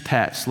 teachers'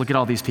 pets, look at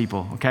all these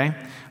people, okay?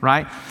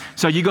 Right?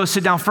 So you go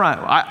sit down front.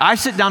 I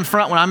sit down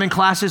front when I'm in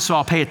classes so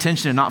I'll pay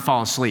attention and not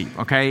fall asleep,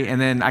 okay? And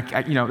then,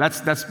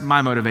 that's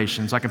my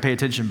motivation, so I can pay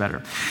attention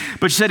better.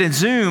 But she said in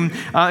Zoom,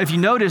 if you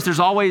notice, there's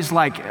always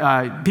like,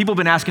 people have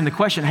been asking the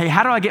question, hey,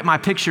 how do I get my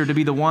picture to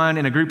be the one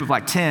in a group of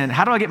like 10?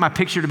 How do I get my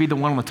picture to be the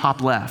one on the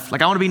top left?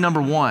 Like I want to be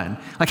number one.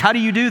 Like how do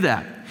you do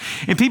that?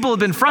 And people have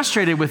been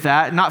frustrated with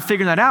that, not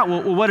figuring that out.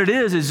 Well, what it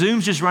is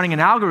Zoom's just running an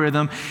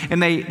algorithm,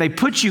 and they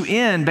put you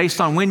in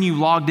based on when you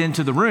logged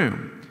into the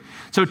room.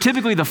 So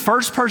typically the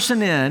first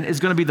person in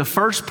is going to be the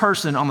first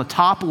person on the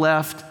top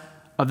left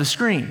of the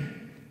screen.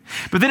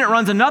 But then it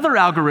runs another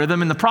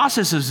algorithm in the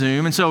process of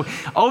Zoom. And so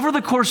over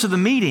the course of the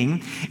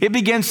meeting, it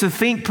begins to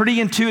think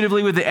pretty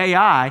intuitively with the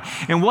AI.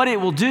 And what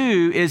it will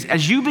do is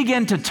as you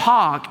begin to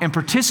talk and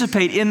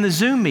participate in the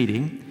Zoom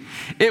meeting,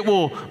 it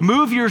will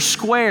move your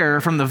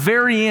square from the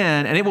very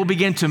end and it will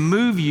begin to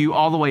move you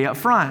all the way up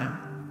front.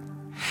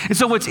 And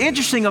so what's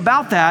interesting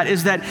about that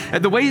is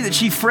that the way that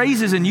she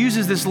phrases and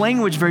uses this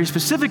language very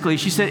specifically,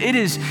 she said it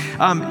is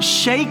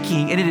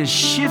shaking and it is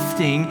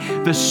shifting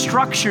the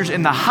structures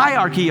and the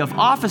hierarchy of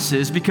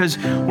offices because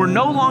we're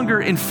no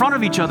longer in front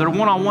of each other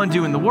one-on-one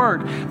doing the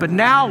work, but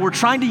now we're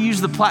trying to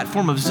use the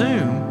platform of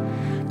Zoom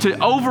to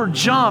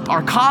overjump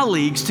our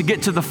colleagues to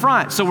get to the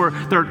front. So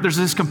there's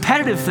this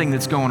competitive thing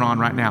that's going on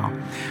right now.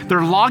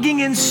 They're logging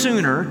in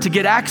sooner to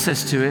get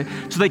access to it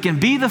so they can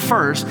be the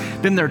first.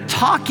 Then they're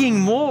talking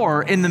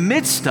more in the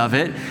midst of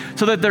it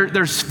so that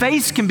their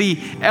face can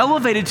be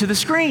elevated to the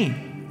screen.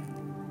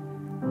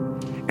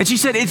 And she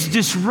said it's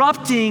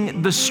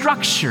disrupting the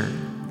structure.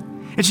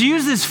 And she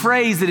used this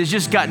phrase that has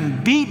just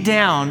gotten beat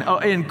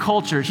down in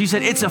culture. She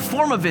said it's a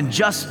form of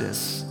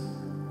injustice.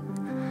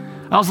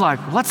 I was like,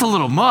 well, that's a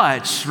little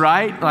much,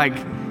 right? Like,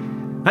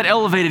 that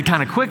elevated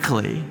kind of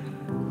quickly.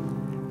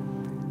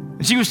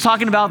 And she was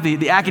talking about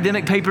the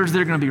academic papers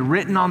that are going to be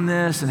written on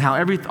this and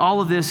how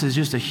all of this is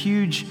just a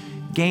huge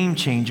game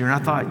changer. And I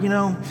thought,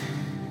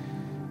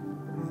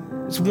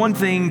 it's one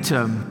thing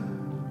to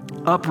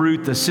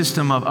uproot the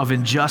system of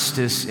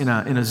injustice in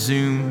a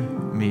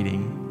Zoom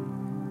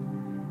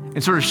meeting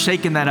and sort of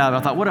shaking that up.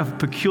 I thought, what a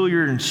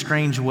peculiar and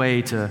strange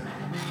way to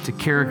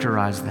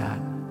characterize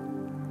that.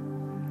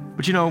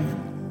 But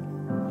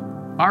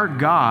our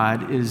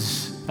God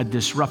is a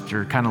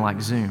disruptor, kind of like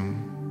Zoom.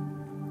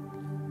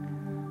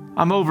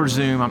 I'm over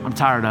Zoom. I'm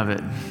tired of it.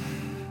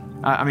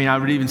 I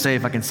would even say,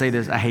 if I can say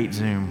this, I hate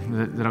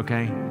Zoom. Is that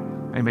okay?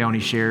 Anybody on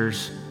any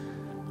shares?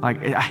 Like,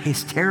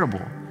 it's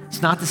terrible.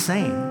 It's not the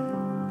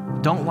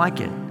same. Don't like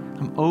it.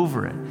 I'm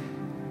over it.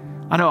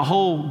 I know a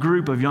whole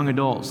group of young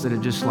adults that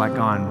have just like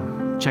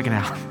gone, checking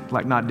out,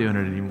 like not doing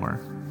it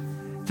anymore.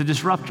 It's a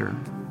disruptor.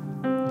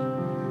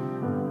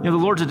 The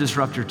Lord's a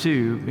disruptor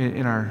too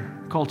in our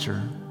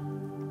culture.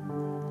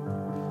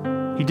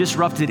 He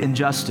disrupted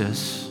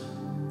injustice.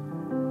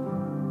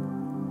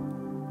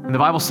 And the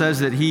Bible says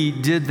that he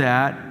did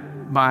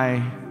that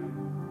by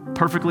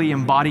perfectly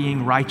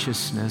embodying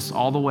righteousness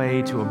all the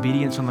way to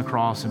obedience on the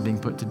cross and being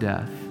put to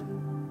death,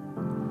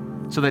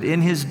 so that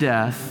in his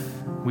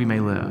death we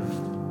may live.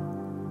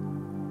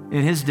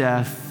 In his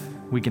death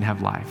we can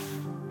have life.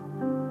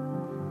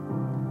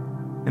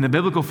 And the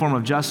biblical form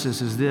of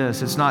justice is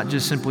this. It's not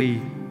just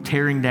simply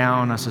tearing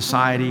down a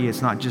society.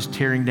 It's not just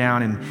tearing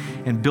down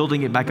and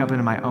building it back up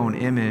into my own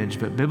image,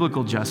 but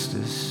biblical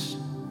justice,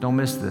 don't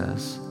miss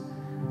this.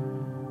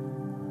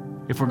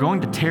 If we're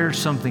going to tear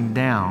something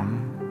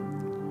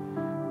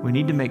down, we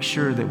need to make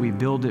sure that we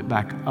build it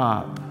back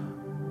up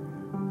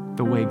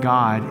the way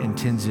God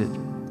intends it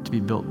to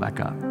be built back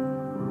up.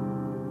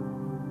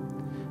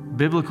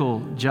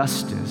 Biblical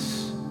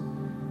justice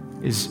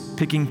is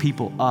picking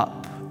people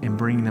up and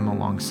bringing them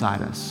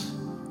alongside us.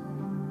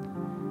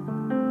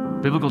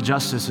 Biblical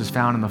justice is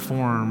found in the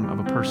form of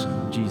a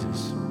person,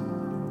 Jesus.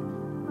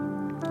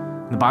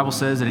 And the Bible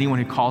says that anyone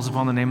who calls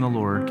upon the name of the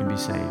Lord can be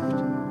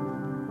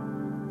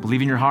saved.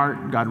 Believe in your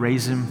heart, God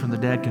raised him from the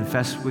dead.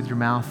 Confess with your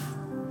mouth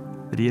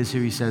that he is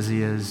who he says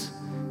he is,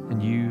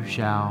 and you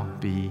shall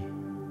be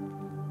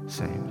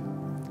saved.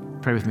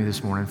 Pray with me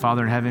this morning.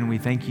 Father in heaven, we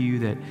thank you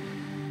that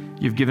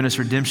you've given us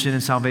redemption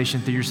and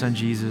salvation through your Son,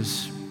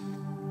 Jesus.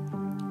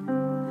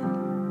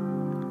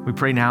 We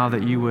pray now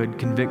that you would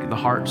convict the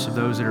hearts of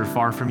those that are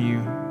far from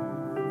you.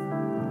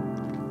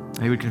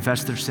 They would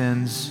confess their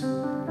sins.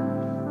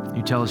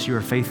 You tell us you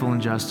are faithful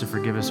and just to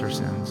forgive us our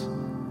sins.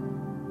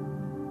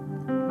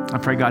 I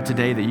pray, God,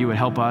 today that you would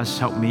help us,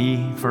 help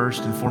me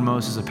first and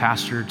foremost as a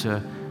pastor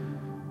to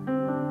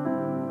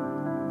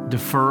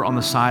defer on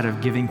the side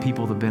of giving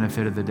people the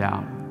benefit of the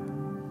doubt.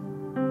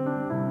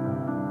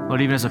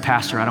 Lord, even as a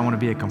pastor, I don't want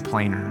to be a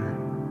complainer.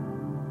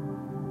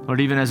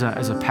 Lord, even as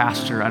a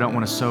pastor, I don't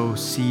want to sow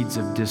seeds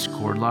of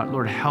discord.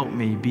 Lord, help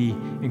me be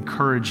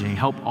encouraging.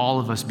 Help all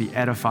of us be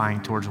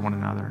edifying towards one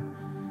another.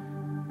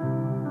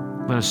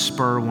 Let us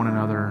spur one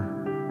another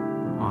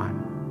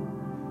on.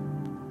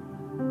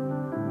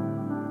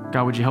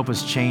 God, would you help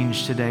us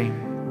change today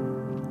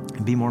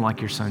and be more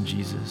like your son,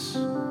 Jesus?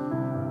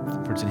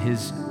 For it's in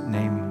his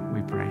name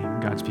we pray.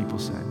 God's people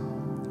said.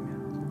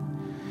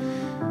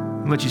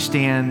 Amen. I'll let you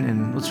stand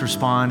and let's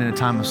respond in a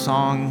time of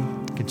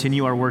song.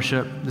 Continue our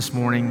worship this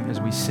morning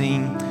as we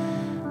sing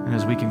and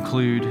as we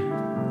conclude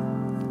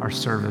our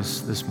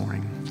service this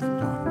morning.